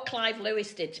do what Clive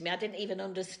Lewis did to me. I didn't even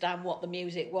understand what the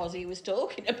music was he was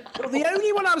talking about. Well, the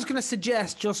only one I was going to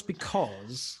suggest, just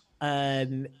because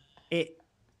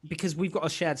because we've got a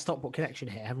shared Stockport connection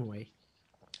here, haven't we?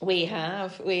 We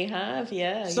have,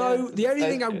 yeah. So the only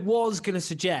thing I was going to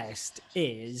suggest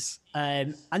is,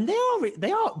 and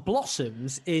they are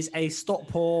Blossoms is a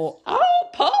Stockport. Oh,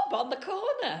 pub on the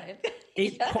corner.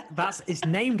 It's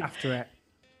named after it.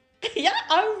 Yeah,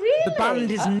 oh really? The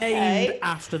band is named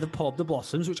after the pub, the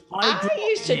Blossoms, which I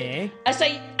used to near. As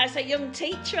a young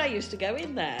teacher, I used to go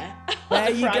in there. There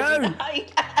you go.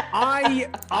 I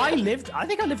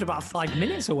think I lived about 5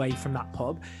 minutes away from that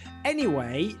pub.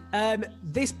 Anyway,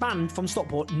 this band from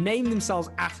Stockport named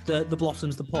themselves after the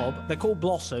Blossoms, the pub. They're called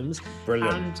Blossoms.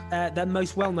 Brilliant. And their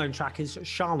most well-known track is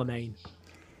Charlemagne.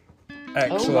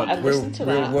 Excellent. We'll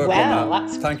work on that.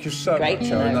 Thank you so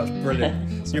much, Owen. That's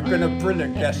brilliant. You've been a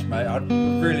brilliant guest, mate. I'd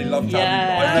really love to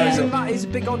have you. That is a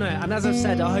big honour. And as I've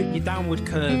said, I hope your downward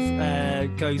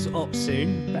curve goes up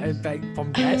soon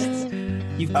from guests.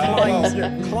 You've climbed the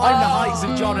heights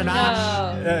of John and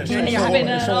Ash.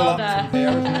 It's all up from here,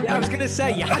 isn't it? Yeah, I was going to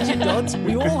say, you had your duds.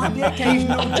 We all had the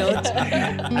occasional dud.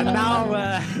 And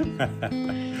now...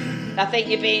 I think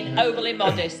you're being overly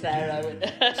modest there, Owen.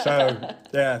 So,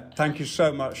 thank you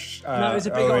so much. No, it was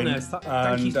a big honour.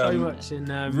 Thank you so much.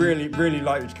 And really, really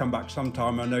like you to come back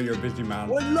sometime. I know you're a busy man.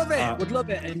 Would love it. Would love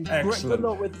it. And good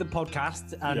luck with the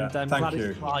podcast. And I'm glad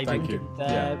it's thriving. Thank you.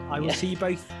 I will see you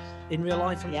both in real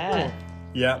life. Yeah.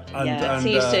 And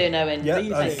see you soon, Owen.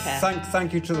 Take care.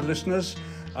 Thank you to the listeners.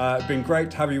 It's been great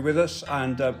to have you with us,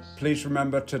 and please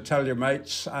remember to tell your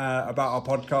mates about our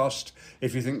podcast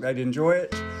if you think they'd enjoy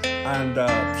it, and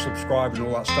subscribe and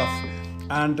all that stuff.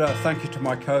 And thank you to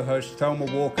my co-host Thelma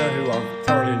Walker, who I've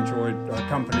thoroughly enjoyed her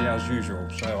company as usual.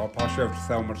 So I'll pass you over to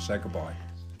Thelma to say goodbye.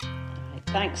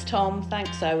 Thanks, Tom.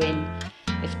 Thanks, Owen.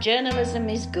 If journalism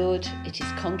is good, it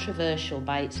is controversial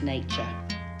by its nature.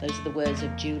 Those are the words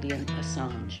of Julian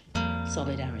Assange.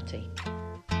 Solidarity.